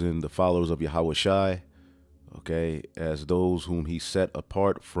choosing the followers of Yahweh Shai, okay, as those whom he set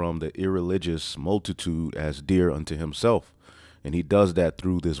apart from the irreligious multitude as dear unto himself. And he does that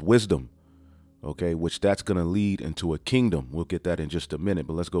through this wisdom, okay, which that's going to lead into a kingdom. We'll get that in just a minute,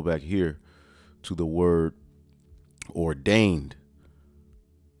 but let's go back here to the word ordained.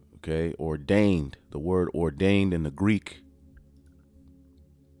 Okay, ordained. The word ordained in the Greek.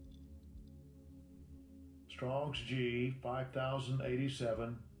 Strong's G,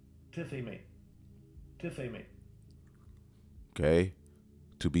 5087. Tithemi. Tithemi. Okay.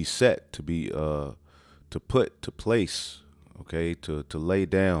 To be set, to be, to put, to place, okay, to lay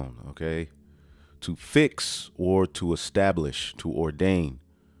down, okay, to fix or to establish, to ordain,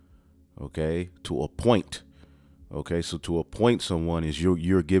 okay, to appoint. Okay, so to appoint someone is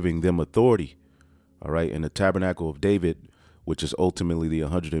you're giving them authority. All right, and the tabernacle of David, which is ultimately the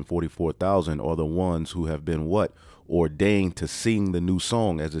 144,000, are the ones who have been what? Ordained to sing the new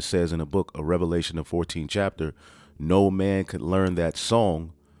song, as it says in the book of Revelation, the 14th chapter. No man could learn that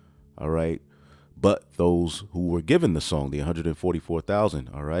song, all right, but those who were given the song, the 144,000,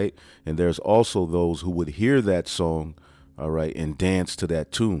 all right? And there's also those who would hear that song, all right, and dance to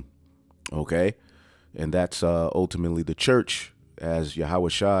that tune, okay? And that's ultimately the church, as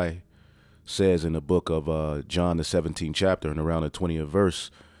Yahushua says in the book of John, the 17th chapter and around the 20th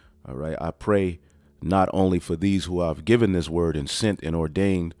verse, all right? I pray not only for these who I've given this word and sent and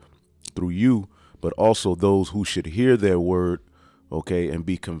ordained through you, but also those who should hear their word, okay, and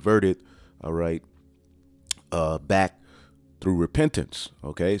be converted, all right, back through repentance.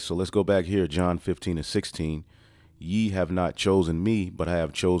 Okay, so let's go back here, John 15 and 16. Ye have not chosen me, but I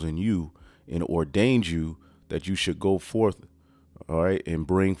have chosen you and ordained you that you should go forth, all right, and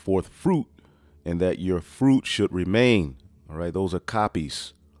bring forth fruit, and that your fruit should remain. All right, those are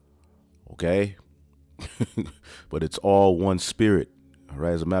copies. Okay, but it's all one spirit. All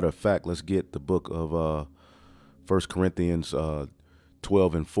right, as a matter of fact, let's get the book of 1 Corinthians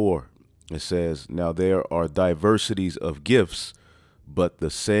 12 and 4. It says, now there are diversities of gifts, but the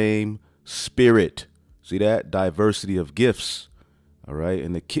same spirit. See that? Diversity of gifts. All right.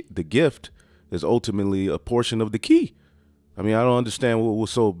 And the gift is ultimately a portion of the key. I mean, I don't understand what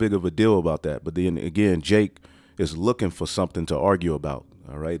was so big of a deal about that. But then again, Jake is looking for something to argue about.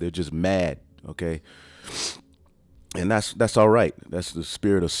 All right. They're just mad. OK. And that's all right. That's the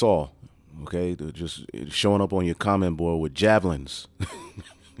spirit of Saul. OK. They're just showing up on your comment board with javelins.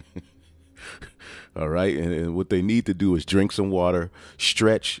 All right. And what they need to do is drink some water,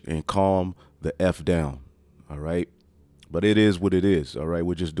 stretch, and calm the F down. All right. But it is what it is. All right.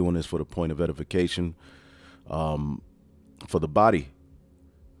 We're just doing this for the point of edification, for the body.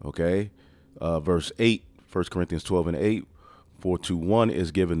 OK. Verse 8, 1 Corinthians 12 and 8. For to one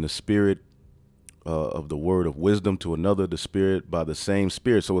is given the spirit of the word of wisdom, to another the spirit by the same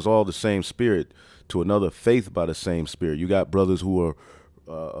spirit. So it's all the same spirit. To another faith by the same spirit. You got brothers who are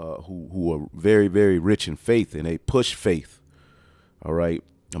who are very, very rich in faith, and they push faith, all right,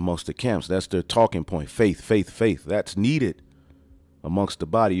 amongst the camps. That's their talking point. Faith, faith, faith. That's needed amongst the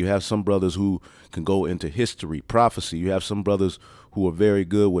body. You have some brothers who can go into history, prophecy. You have some brothers who are very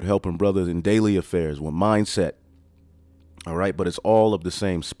good with helping brothers in daily affairs, with mindset, all right, but it's all of the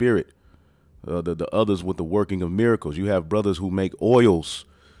same spirit. The others with the working of miracles. You have brothers who make oils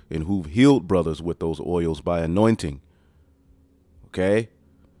and who've healed brothers with those oils by anointing. Okay,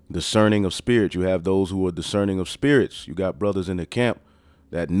 discerning of spirits. You have those who are discerning of spirits. You got brothers in the camp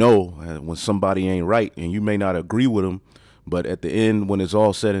that know when somebody ain't right, and you may not agree with them, but at the end, when it's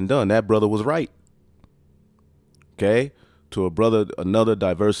all said and done, that brother was right. Okay, to a brother, another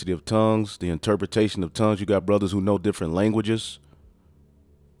diversity of tongues, the interpretation of tongues. You got brothers who know different languages.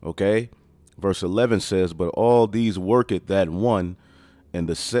 Okay, verse 11 says, but all these worketh that one and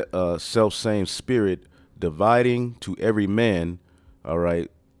the self same spirit, dividing to every man, all right,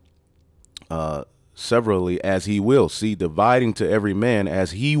 severally as he will. See, dividing to every man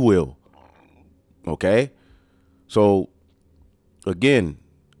as he will. Okay, so again,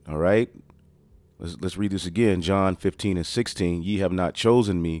 all right, let's read this again. John 15 and 16. Ye have not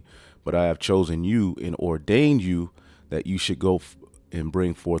chosen me, but I have chosen you and ordained you that you should go and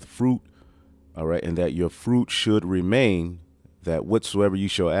bring forth fruit, all right, and that your fruit should remain, that whatsoever you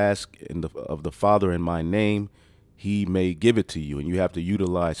shall ask of the Father in my name, he may give it to you. And you have to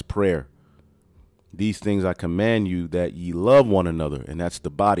utilize prayer. These things I command you, that ye love one another. And that's the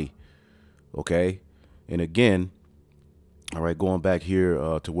body. Okay. And again, all right, going back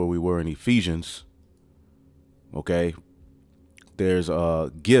here to where we were in Ephesians. Okay. There's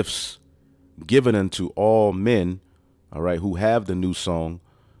gifts given unto all men, all right, who have the new song,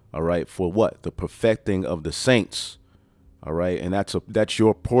 all right, for what? The perfecting of the saints. All right. And that's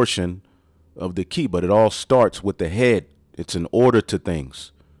your portion of the key, but it all starts with the head. It's an order to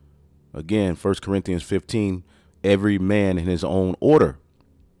things. Again, 1 Corinthians 15, every man in his own order.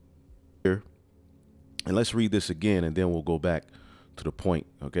 Here, and let's read this again, and then we'll go back to the point.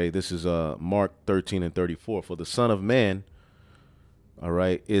 Okay, this is Mark 13 and 34. For the Son of Man, all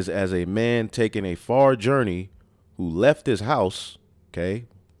right, is as a man taking a far journey, who left his house, okay,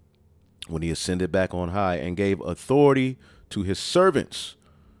 when he ascended back on high, and gave authority to his servants,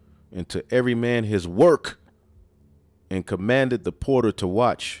 and to every man his work. and commanded the porter to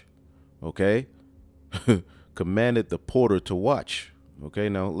watch. Okay. Commanded the porter to watch. Okay.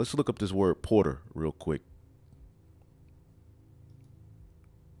 Now let's look up this word porter real quick.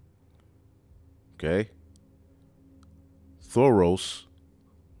 Okay. Thoros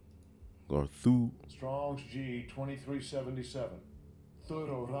or thu. Strong's G 2377.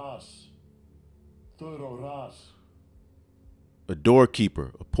 Thuroras. Thuroras. A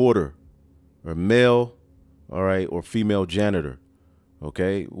doorkeeper, a porter, or male, all right, or female janitor.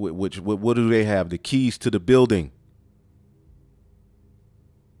 Okay. What do they have? The keys to the building.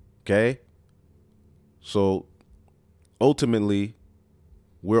 Okay. So ultimately,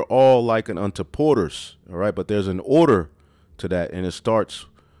 we're all likened unto porters, all right? But there's an order to that, and it starts,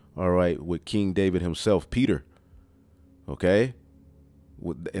 all right, with King David himself, Peter, okay?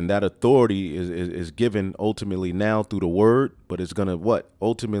 And that authority is given ultimately now through the word, but it's going to what?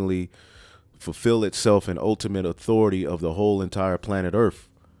 Ultimately fulfill itself in ultimate authority of the whole entire planet Earth,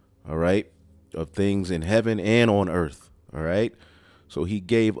 all right? Of things in heaven and on earth, all right? So he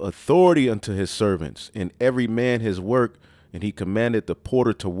gave authority unto his servants, and every man his work, and he commanded the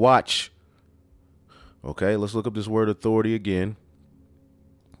porter to watch. Okay, let's look up this word authority again.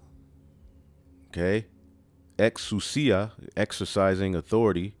 Okay. Exousia, exercising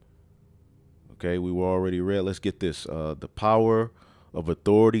authority. Okay, we were already read. Let's get this. The power of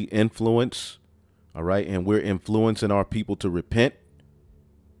authority, influence. All right, and we're influencing our people to repent.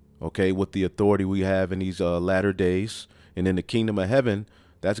 Okay, with the authority we have in these latter days. And in the kingdom of heaven,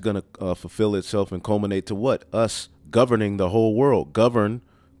 that's going to fulfill itself and culminate to what? Us governing the whole world. Govern,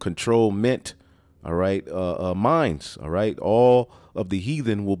 control, meant, all right, minds, all right. All of the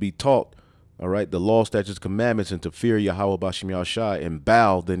heathen will be taught, all right, the law, statutes, commandments, and to fear Yahweh Bashim Yahushai and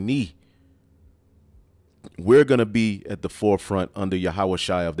bow the knee. We're going to be at the forefront under Yahweh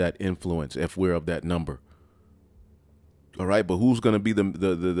Shai of that influence if we're of that number. All right, but who's going to be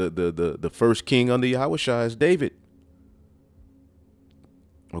the first king under Yahweh Shai is David.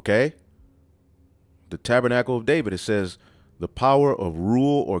 Okay. The tabernacle of David, it says the power of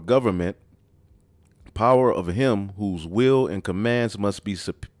rule or government, power of him whose will and commands must be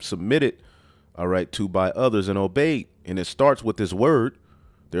submitted, all right, to by others and obeyed. And it starts with this word.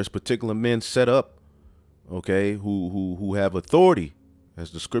 There's particular men set up, okay, who have authority.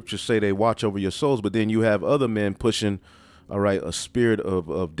 As the scriptures say, they watch over your souls. But then you have other men pushing, all right, a spirit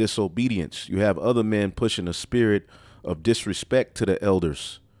of disobedience. You have other men pushing a spirit of disrespect to the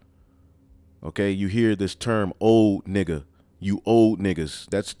elders. Okay, you hear this term old nigga, you old niggas.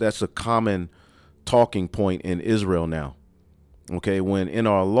 That's a common talking point in Israel now. Okay, when in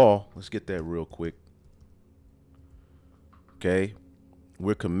our law, let's get that real quick. Okay,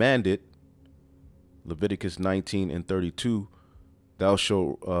 we're commanded, Leviticus 19:32, thou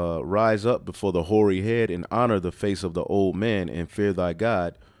shalt rise up before the hoary head and honor the face of the old man and fear thy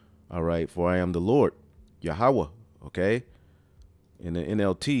God. All right, for I am the Lord, Yahweh. Okay, in the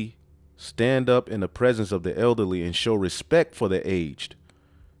NLT, stand up in the presence of the elderly and show respect for the aged.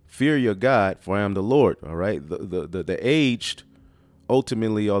 Fear your God, for I am the Lord. All right. The aged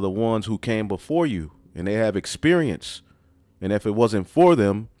ultimately are the ones who came before you, and they have experience. And if it wasn't for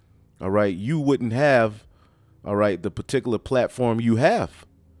them, all right, you wouldn't have, all right, the particular platform you have.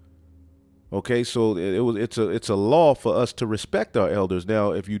 Okay. So it's a law for us to respect our elders.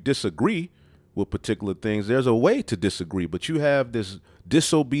 Now, if you disagree with particular things, there's a way to disagree, but you have this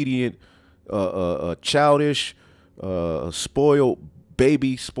disobedient, childish, spoiled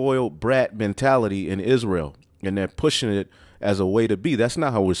baby, spoiled brat mentality in Israel, and they're pushing it as a way to be. That's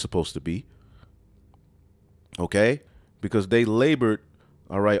not how we're supposed to be. Okay, because they labored,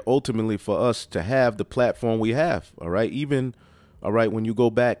 all right, ultimately for us to have the platform we have. All right, even, all right, when you go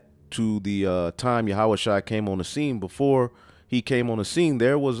back to the time Yahweh Shai came on the scene, before he came on the scene,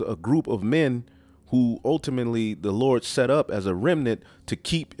 there was a group of men who ultimately the Lord set up as a remnant to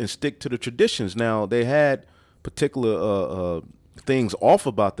keep and stick to the traditions. Now, they had particular things off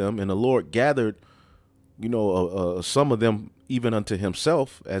about them, and the Lord gathered, you know, some of them even unto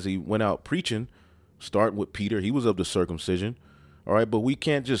himself as he went out preaching, starting with Peter. He was of the circumcision. All right, but we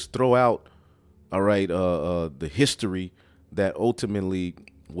can't just throw out, all right, the history that ultimately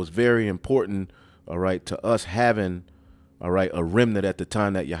was very important, all right, to us having, all right, a remnant at the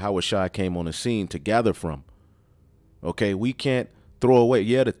time that Yahweh Shai came on the scene to gather from. Okay, we can't throw away.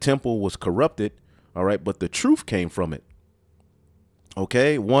 Yeah, the temple was corrupted, all right, but the truth came from it.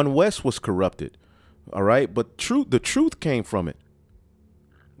 Okay, One West was corrupted, all right, but the truth came from it.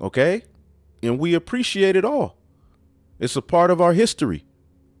 Okay, and we appreciate it all. It's a part of our history.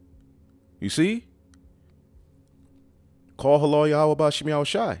 You see? Call Halal Yahweh Bashim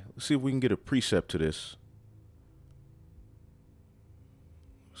Yahushai. Let's see if we can get a precept to this.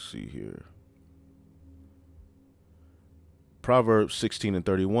 see here. Proverbs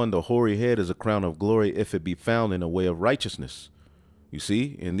 16:31, the hoary head is a crown of glory if it be found in a way of righteousness. You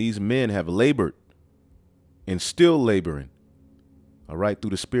see, and these men have labored and still laboring, all right,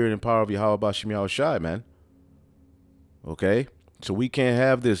 through the spirit and power of Yahweh Bashim Yahushai, man. Okay, so we can't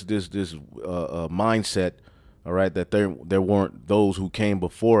have this mindset, all right, that there weren't those who came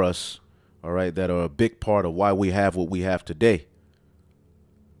before us, all right, that are a big part of why we have what we have today.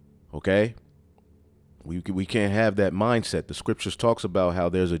 Okay, we can't have that mindset. The scriptures talks about how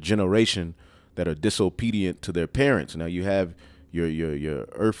there's a generation that are disobedient to their parents. Now you have your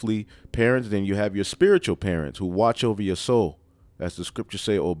earthly parents, then you have your spiritual parents who watch over your soul. As the scriptures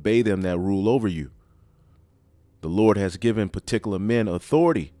say, obey them that rule over you. The Lord has given particular men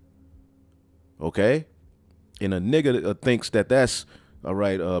authority. Okay, and a nigga thinks that that's all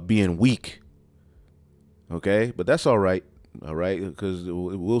right, being weak. Okay, but that's all right. All right, because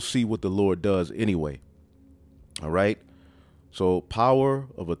we'll see what the Lord does anyway. All right. So power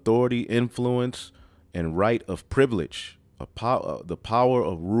of authority, influence, and right of privilege, the power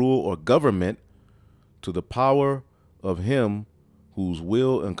of rule or government, to the power of him whose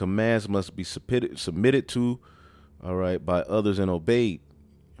will and commands must be submitted to, all right, by others and obeyed.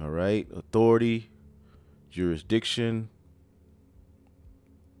 All right. Authority, jurisdiction,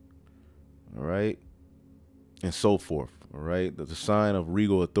 all right, and so forth. All right. The sign of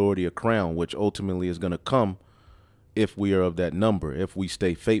regal authority, a crown, which ultimately is going to come if we are of that number, if we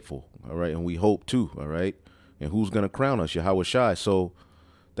stay faithful. All right. And we hope to. All right. And who's going to crown us? Yahweh Shai. So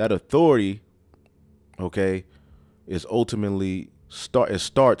that authority, okay, is ultimately it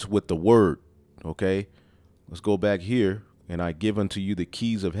starts with the word. Okay. Let's go back here. And I give unto you the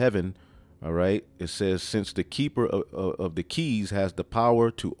keys of heaven. All right. It says, since the keeper of the keys has the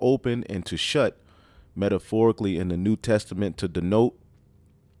power to open and to shut, metaphorically in the New Testament, to denote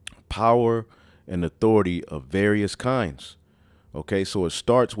power and authority of various kinds. Okay, so it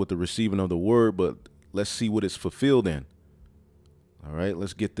starts with the receiving of the word, but let's see what it's fulfilled in. All right,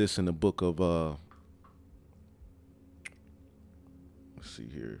 let's get this in the book of let's see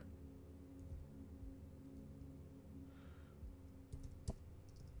here.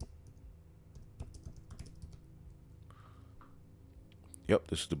 Yep,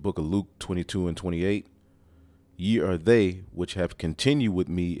 this is the book of Luke 22:28. Ye are they which have continued with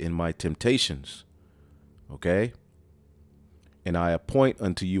me in my temptations. Okay. And I appoint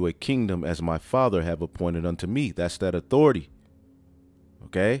unto you a kingdom as my Father have appointed unto me. That's that authority.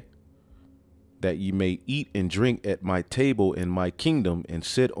 Okay. That ye may eat and drink at my table in my kingdom and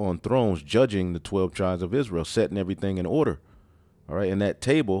sit on thrones judging the 12 tribes of Israel, setting everything in order. All right. And that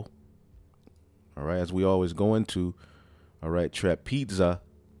table, all right, as we always go into, all right, trapeza.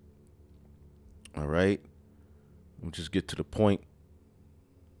 All right. We'll just get to the point.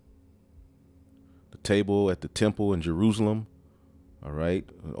 The table at the temple in Jerusalem. All right.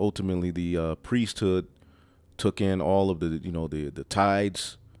 Ultimately, the priesthood took in all of the, the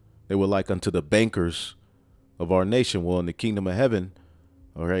tithes. They were like unto the bankers of our nation. Well, in the kingdom of heaven,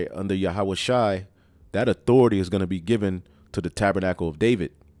 all right, under Yahweh Shai, that authority is going to be given to the tabernacle of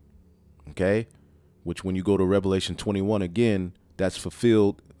David. Okay. Which when you go to Revelation 21 again, that's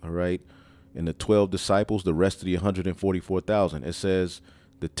fulfilled, all right, in the 12 disciples, the rest of the 144,000. It says,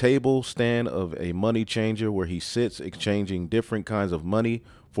 the table stand of a money changer where he sits exchanging different kinds of money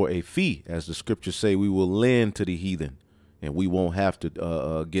for a fee. As the scriptures say, we will lend to the heathen and we won't have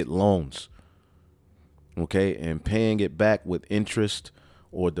to get loans. Okay, and paying it back with interest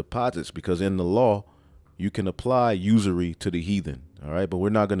or deposits, because in the law, you can apply usury to the heathen. All right. But we're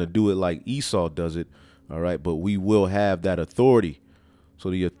not going to do it like Esau does it. All right. But we will have that authority. So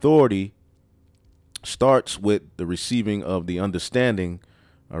the authority starts with the receiving of the understanding.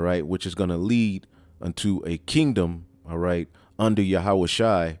 All right. Which is going to lead unto a kingdom. All right. Under Yahweh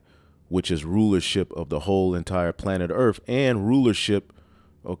Shai, which is rulership of the whole entire planet Earth, and rulership.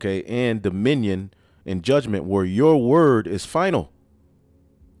 OK, and dominion and judgment, where your word is final.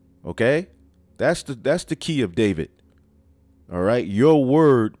 OK, that's the key of David. All right. Your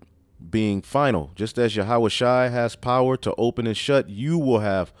word being final, just as Yahweh Shai has power to open and shut, you will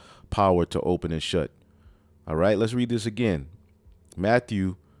have power to open and shut. All right. Let's read this again.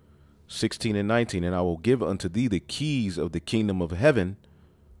 Matthew 16:19. And I will give unto thee the keys of the kingdom of heaven.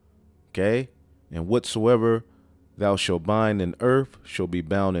 Okay. And whatsoever thou shalt bind in earth shall be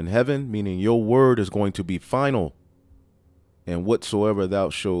bound in heaven, meaning your word is going to be final. And whatsoever thou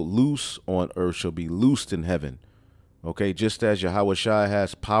shalt loose on earth shall be loosed in heaven. Okay, just as Yahweh Shai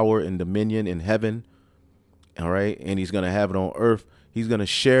has power and dominion in heaven, all right, and he's going to have it on earth, he's going to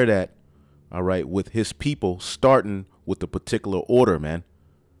share that, all right, with his people, starting with the particular order, man.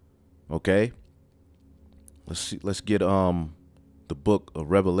 Okay. Let's see. Let's get the book of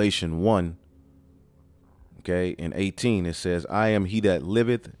Revelation 1. Okay. In 18, it says, I am he that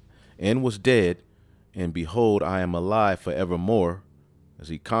liveth and was dead, and behold, I am alive forevermore, as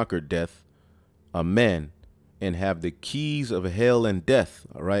he conquered death. Amen. And have the keys of hell and death.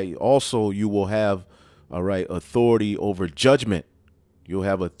 All right. Also, you will have, all right, authority over judgment. You'll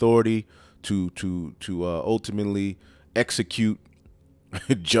have authority to ultimately execute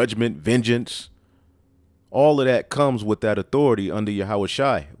judgment, vengeance. All of that comes with that authority under Yahweh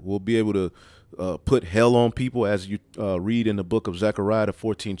Shai. We'll be able to put hell on people, as you read in the book of Zechariah, the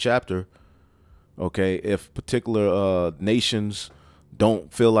 14th chapter. Okay, if particular nations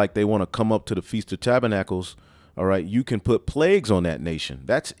don't feel like they want to come up to the Feast of Tabernacles, all right, you can put plagues on that nation.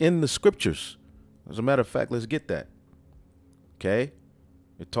 That's in the scriptures. As a matter of fact, let's get that. Okay.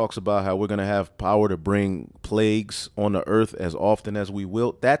 It talks about how we're going to have power to bring plagues on the earth as often as we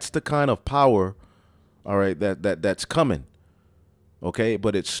will. That's the kind of power, all right, that's coming. Okay.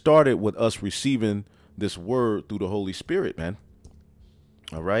 But it started with us receiving this word through the Holy Spirit, man.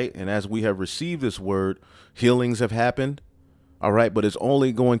 All right. And as we have received this word, healings have happened. All right. But it's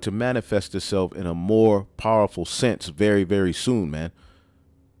only going to manifest itself in a more powerful sense very, very soon, man.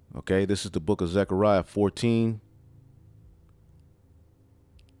 Okay. This is the book of Zechariah 14.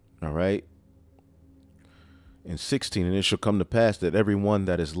 All right. In 16, and it shall come to pass that everyone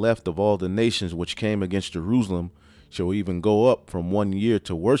that is left of all the nations which came against Jerusalem shall even go up from 1 year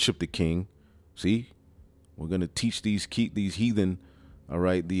to worship the king. See, we're going to teach keep these heathen. All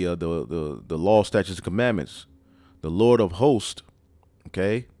right. The law, statutes, and commandments, the Lord of hosts.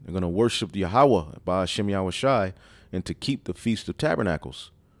 Okay. They're going to worship Yahweh by Hashem Yahweh Shai, and to keep the Feast of Tabernacles.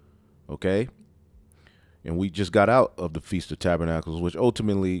 Okay. And we just got out of the Feast of Tabernacles, which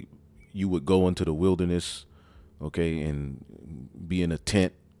ultimately you would go into the wilderness, okay, and be in a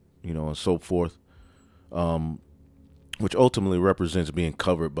tent, you know, and so forth, which ultimately represents being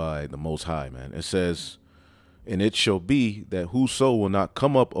covered by the Most High, man. It says, and it shall be that whoso will not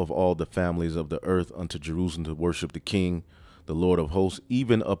come up of all the families of the earth unto Jerusalem to worship the King, the Lord of hosts,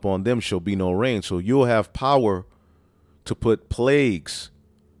 even upon them shall be no rain. So you'll have power to put plagues,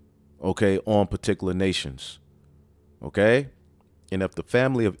 okay, on particular nations. Okay. And if the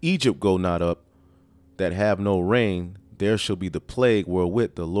family of Egypt go not up, that have no rain, there shall be the plague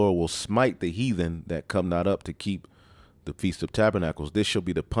wherewith the Lord will smite the heathen that come not up to keep the Feast of Tabernacles. This shall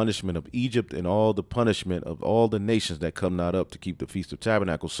be the punishment of Egypt, and all the punishment of all the nations that come not up to keep the Feast of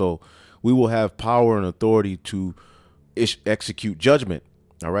Tabernacles. So we will have power and authority to execute judgment.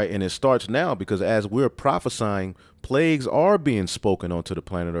 All right. And it starts now, because as we're prophesying, plagues are being spoken onto the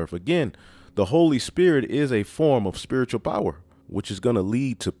planet Earth. Again, the Holy Spirit is a form of spiritual power, which is going to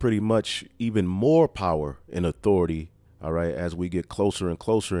lead to pretty much even more power and authority. All right. As we get closer and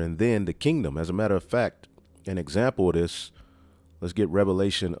closer, and then the kingdom. As a matter of fact, an example of this, let's get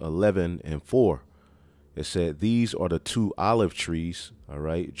Revelation 11:4. It said, these are the two olive trees. All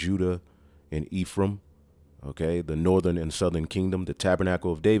right. Judah and Ephraim. Okay, the northern and southern kingdom, the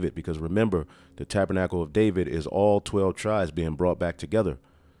tabernacle of David, because remember, the tabernacle of David is all 12 tribes being brought back together.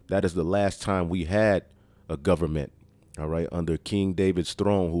 That is the last time we had a government, all right, under King David's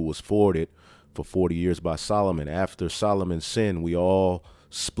throne, who was forwarded for 40 years by Solomon. After Solomon's sin, we all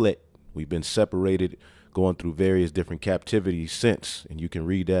split. We've been separated, going through various different captivities since. And you can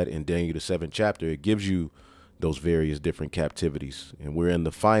read that in Daniel, the 7th chapter. It gives you those various different captivities. And we're in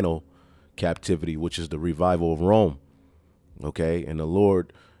the final captivity, which is the revival of Rome. Okay. And the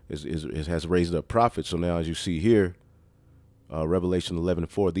Lord has raised up prophets. So now, as you see here, Revelation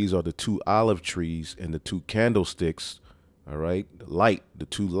 11:4, these are the two olive trees and the two candlesticks. All right. The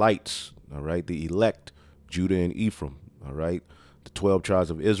two lights. All right. The elect, Judah and Ephraim. All right. The 12 tribes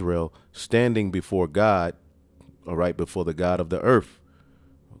of Israel standing before God. All right. Before the God of the earth.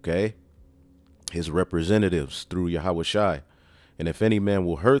 Okay. His representatives through Yahweh Shai. And if any man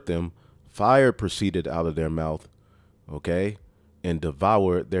will hurt them, fire proceeded out of their mouth, okay, and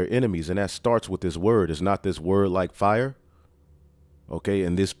devoured their enemies. And that starts with this word. Is not this word like fire? Okay,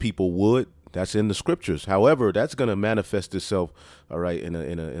 and this people would. That's in the scriptures. However, that's going to manifest itself, all right, in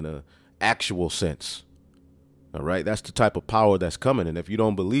a actual sense. All right, that's the type of power that's coming. And if you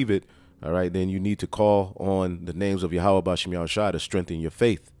don't believe it, all right, then you need to call on the names of Yahweh B'Shem Yahushua to strengthen your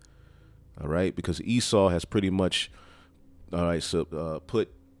faith. All right, because Esau has pretty much, all right, so put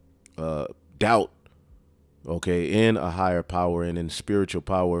doubt, okay, in a higher power and in spiritual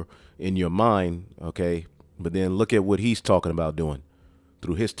power in your mind, okay? But then look at what he's talking about doing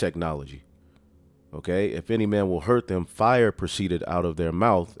through his technology, okay? If any man will hurt them, fire proceeded out of their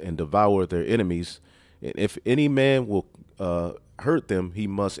mouth and devoured their enemies. And if any man will hurt them, he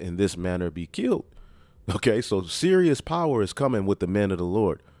must in this manner be killed. Okay, so serious power is coming with the men of the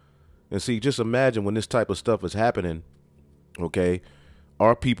Lord. And see, just imagine when this type of stuff is happening, okay,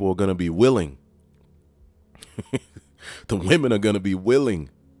 our people are going to be willing. The women are going to be willing.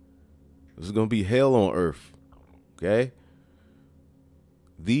 This is going to be hell on earth. Okay.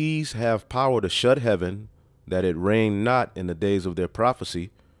 These have power to shut heaven, that it rain not in the days of their prophecy.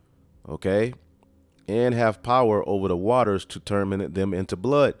 Okay. And have power over the waters to turn them into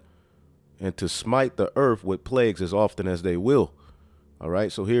blood, and to smite the earth with plagues as often as they will. All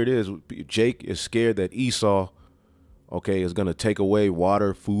right. So here it is. Jake is scared that Esau, okay, is going to take away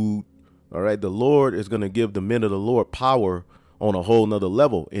water, food. All right. The Lord is going to give the men of the Lord power on a whole nother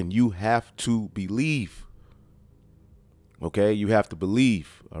level. And you have to believe. Okay. You have to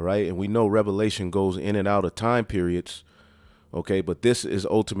believe. All right. And we know Revelation goes in and out of time periods. Okay. But this is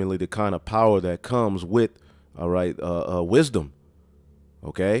ultimately the kind of power that comes with, all right, wisdom.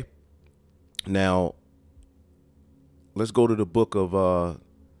 Okay. Now, let's go to the book of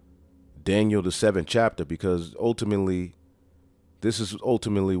Daniel, the 7th chapter, because ultimately, this is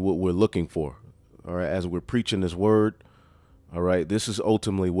ultimately what we're looking for. All right. As we're preaching this word. All right. This is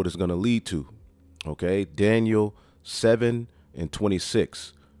ultimately what it's going to lead to. OK, Daniel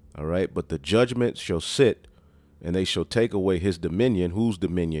 7:26. All right. But the judgment shall sit, and they shall take away his dominion. Whose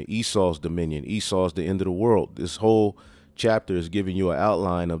dominion? Esau's dominion. Esau's the end of the world. This whole chapter is giving you an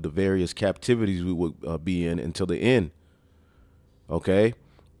outline of the various captivities we would be in until the end. OK,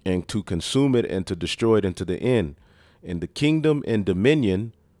 and to consume it and to destroy it into the end. And the kingdom and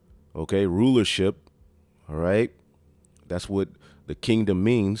dominion, okay, rulership, all right, that's what the kingdom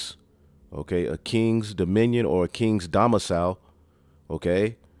means, okay, a king's dominion or a king's domicile,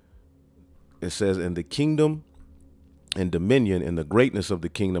 okay. It says, and the kingdom and dominion and the greatness of the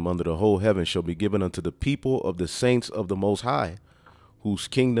kingdom under the whole heaven shall be given unto the people of the saints of the Most High, whose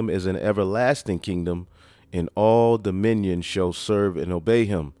kingdom is an everlasting kingdom, and all dominion shall serve and obey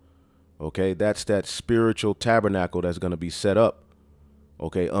him. Okay, that's that spiritual tabernacle that's going to be set up,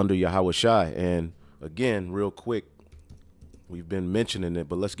 okay, under Yahawashi. And again, real quick, we've been mentioning it,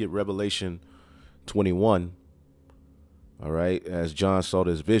 but let's get Revelation 21. All right, as John saw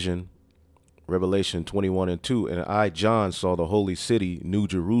this vision, Revelation 21:2. And I, John, saw the holy city, New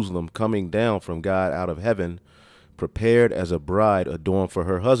Jerusalem, coming down from God out of heaven, prepared as a bride adorned for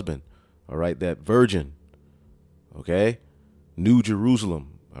her husband. All right, that virgin. Okay, New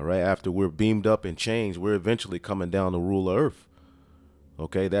Jerusalem. All right. After we're beamed up and changed, we're eventually coming down to rule the earth.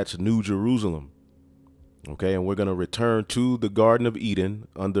 OK, that's New Jerusalem. OK, and we're going to return to the Garden of Eden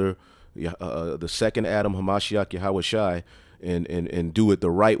under the second Adam, Hamashiach Yahawashi, and do it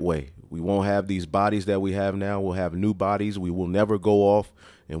the right way. We won't have these bodies that we have now. We'll have new bodies. We will never go off,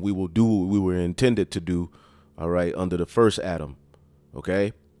 and we will do what we were intended to do. All right. Under the first Adam.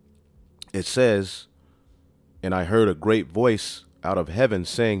 OK, it says, and I heard a great voice out of heaven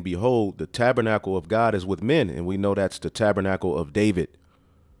saying, behold, the tabernacle of God is with men. And we know that's the tabernacle of David.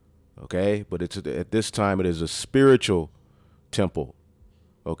 OK, but it's at this time it is a spiritual temple.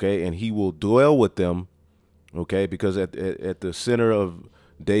 OK, and he will dwell with them. OK, because at the center of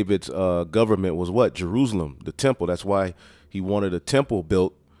David's government was what? Jerusalem, the temple. That's why he wanted a temple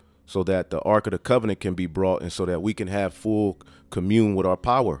built so that the Ark of the Covenant can be brought and so that we can have full commune with our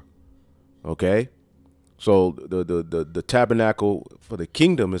power. OK. So the tabernacle for the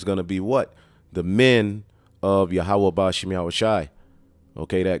kingdom is going to be what? The men of Yahweh Bashim Yahawashi.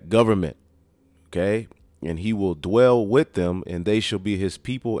 Okay, that government. Okay, and he will dwell with them, and they shall be his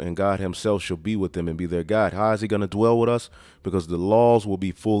people, and God himself shall be with them and be their God. How is he going to dwell with us? Because the laws will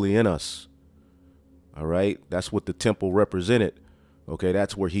be fully in us. All right, that's what the temple represented. Okay,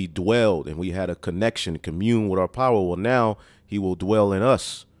 that's where he dwelled, and we had a connection, commune with our power. Well, now he will dwell in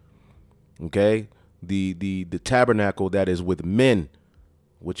us. Okay. The tabernacle that is with men,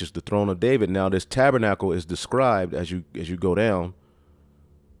 which is the throne of David. Now, this tabernacle is described as you go down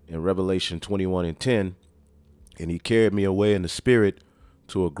in Revelation 21:10. And he carried me away in the spirit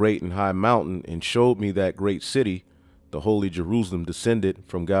to a great and high mountain and showed me that great city, the holy Jerusalem, descended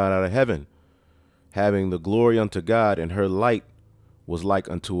from God out of heaven, having the glory unto God, and her light was like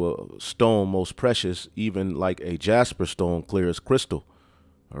unto a stone most precious, even like a jasper stone, clear as crystal.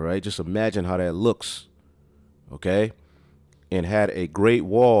 All right, just imagine how that looks. OK, and had a great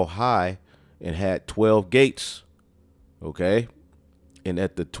wall high and had 12 gates. OK, and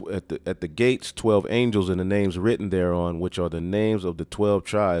at the gates 12 angels, and the names written thereon, which are the names of the 12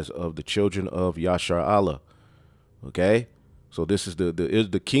 tribes of the children of Yashar Allah. OK, so this is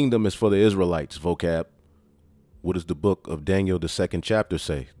the kingdom is for the Israelites, vocab. What does the book of Daniel, the 2nd chapter,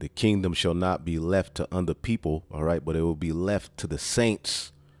 say? The kingdom shall not be left to other people, all right, but it will be left to the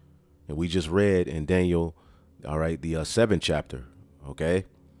saints. And we just read in Daniel, all right, the 7th chapter, okay,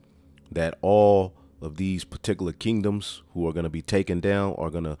 that all of these particular kingdoms who are going to be taken down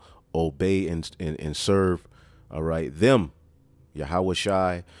are going to obey and serve, all right, them, Yahweh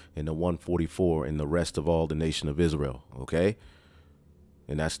Shai and the 144 and the rest of all the nation of Israel, okay?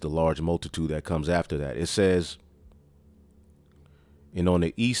 And that's the large multitude that comes after that. It says, and on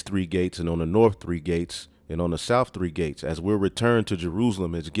the east 3 gates, and on the north 3 gates, and on the south 3 gates. As we're returned to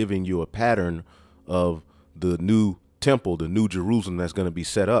Jerusalem, it's giving you a pattern of the new temple, the new Jerusalem that's going to be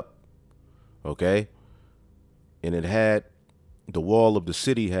set up. Okay. And it had, the wall of the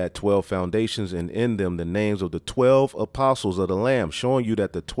city had 12 foundations, and in them the names of the 12 apostles of the Lamb, showing you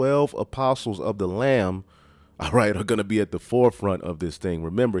that the 12 apostles of the Lamb, all right, are going to be at the forefront of this thing.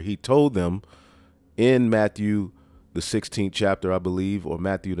 Remember, he told them in Matthew the 16th chapter, I believe, or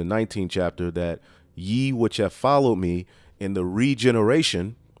Matthew the 19th chapter, that ye which have followed me in the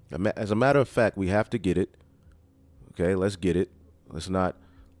regeneration. As a matter of fact, we have to get it. Okay, let's get it. Let's not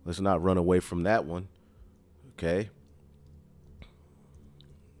run away from that one. Okay.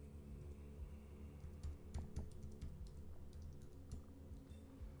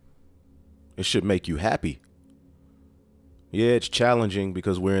 It should make you happy. Yeah, it's challenging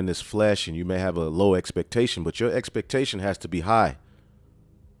because we're in this flesh and you may have a low expectation, but your expectation has to be high.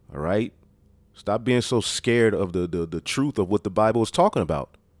 All right. Stop being so scared of the truth of what the Bible is talking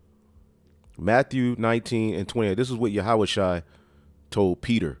about. Matthew 19 and 28. This is what Yahweh Shai told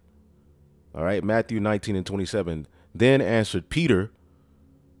Peter. All right. Matthew 19 and 27. Then answered Peter,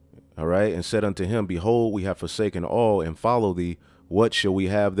 all right, and said unto him, behold, we have forsaken all and follow thee. What shall we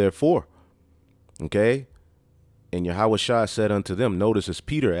have therefore? Okay. And Yahweh Shai said unto them, notice it's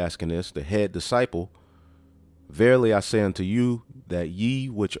Peter asking this, the head disciple, verily I say unto you that ye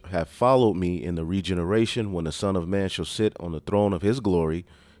which have followed me in the regeneration, when the Son of Man shall sit on the throne of his glory,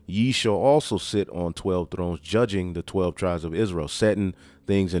 ye shall also sit on 12 thrones, judging the 12 tribes of Israel, setting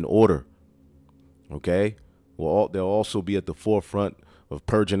things in order. Okay. Well, they'll also be at the forefront of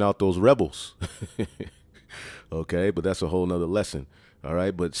purging out those rebels. Okay. But that's a whole nother lesson. All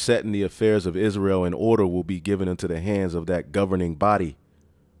right. But setting the affairs of Israel in order will be given into the hands of that governing body.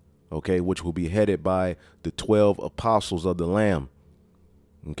 Okay. Which will be headed by the 12 apostles of the Lamb.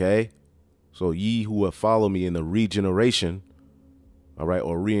 Okay. So ye who have followed me in the regeneration, all right,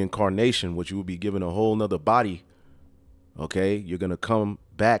 or reincarnation, which you will be given a whole nother body. Okay. You're going to come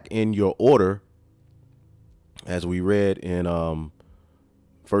back in your order, as we read in 1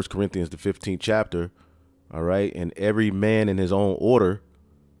 Corinthians, the 15th chapter. All right. And every man in his own order.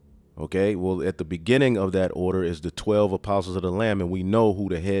 OK, well, at the beginning of that order is the 12 apostles of the Lamb. And we know who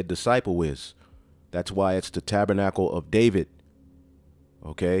the head disciple is. That's why it's the tabernacle of David.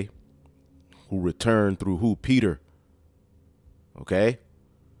 OK, who returned through who? Peter. OK,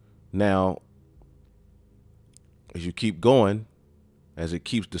 now, as you keep going, as it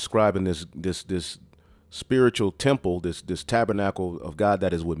keeps describing this spiritual temple, this tabernacle of God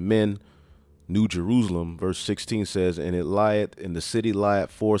that is with men, New Jerusalem, verse 16 says, and it lieth, in the city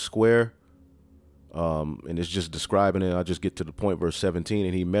lieth 4 square. And it's just describing it. I'll just get to the point, verse 17.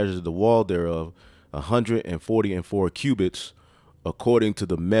 And he measures the wall thereof 144 cubits, according to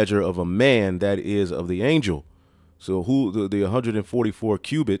the measure of a man, that is of the angel. So who the 144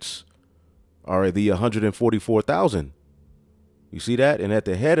 cubits are the 144,000. You see that? And at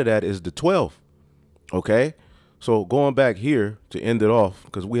the head of that is the 12. Okay. So going back here to end it off,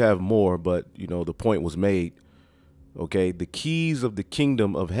 because we have more, but, you know, the point was made. OK, the keys of the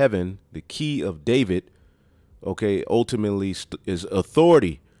kingdom of heaven, the key of David, OK, ultimately is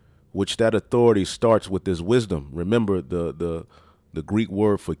authority, which that authority starts with this wisdom. Remember the Greek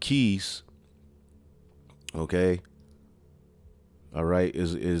word for keys. OK. All right,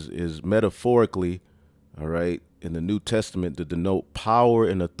 is metaphorically, all right, in the New Testament to denote power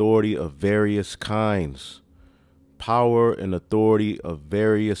and authority of various kinds. Power and authority of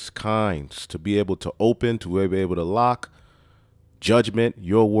various kinds, to be able to open, to be able to lock, judgment,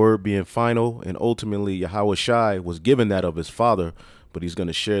 your word being final. And ultimately, Yahweh Shai was given that of his Father, but he's going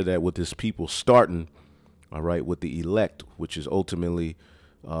to share that with his people, starting, all right, with the elect, which is ultimately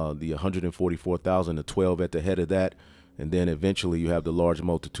the 144,000, the 12 at the head of that. And then eventually you have the large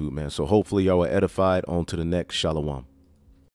multitude, man. So hopefully y'all are edified. On to the next. Shalom.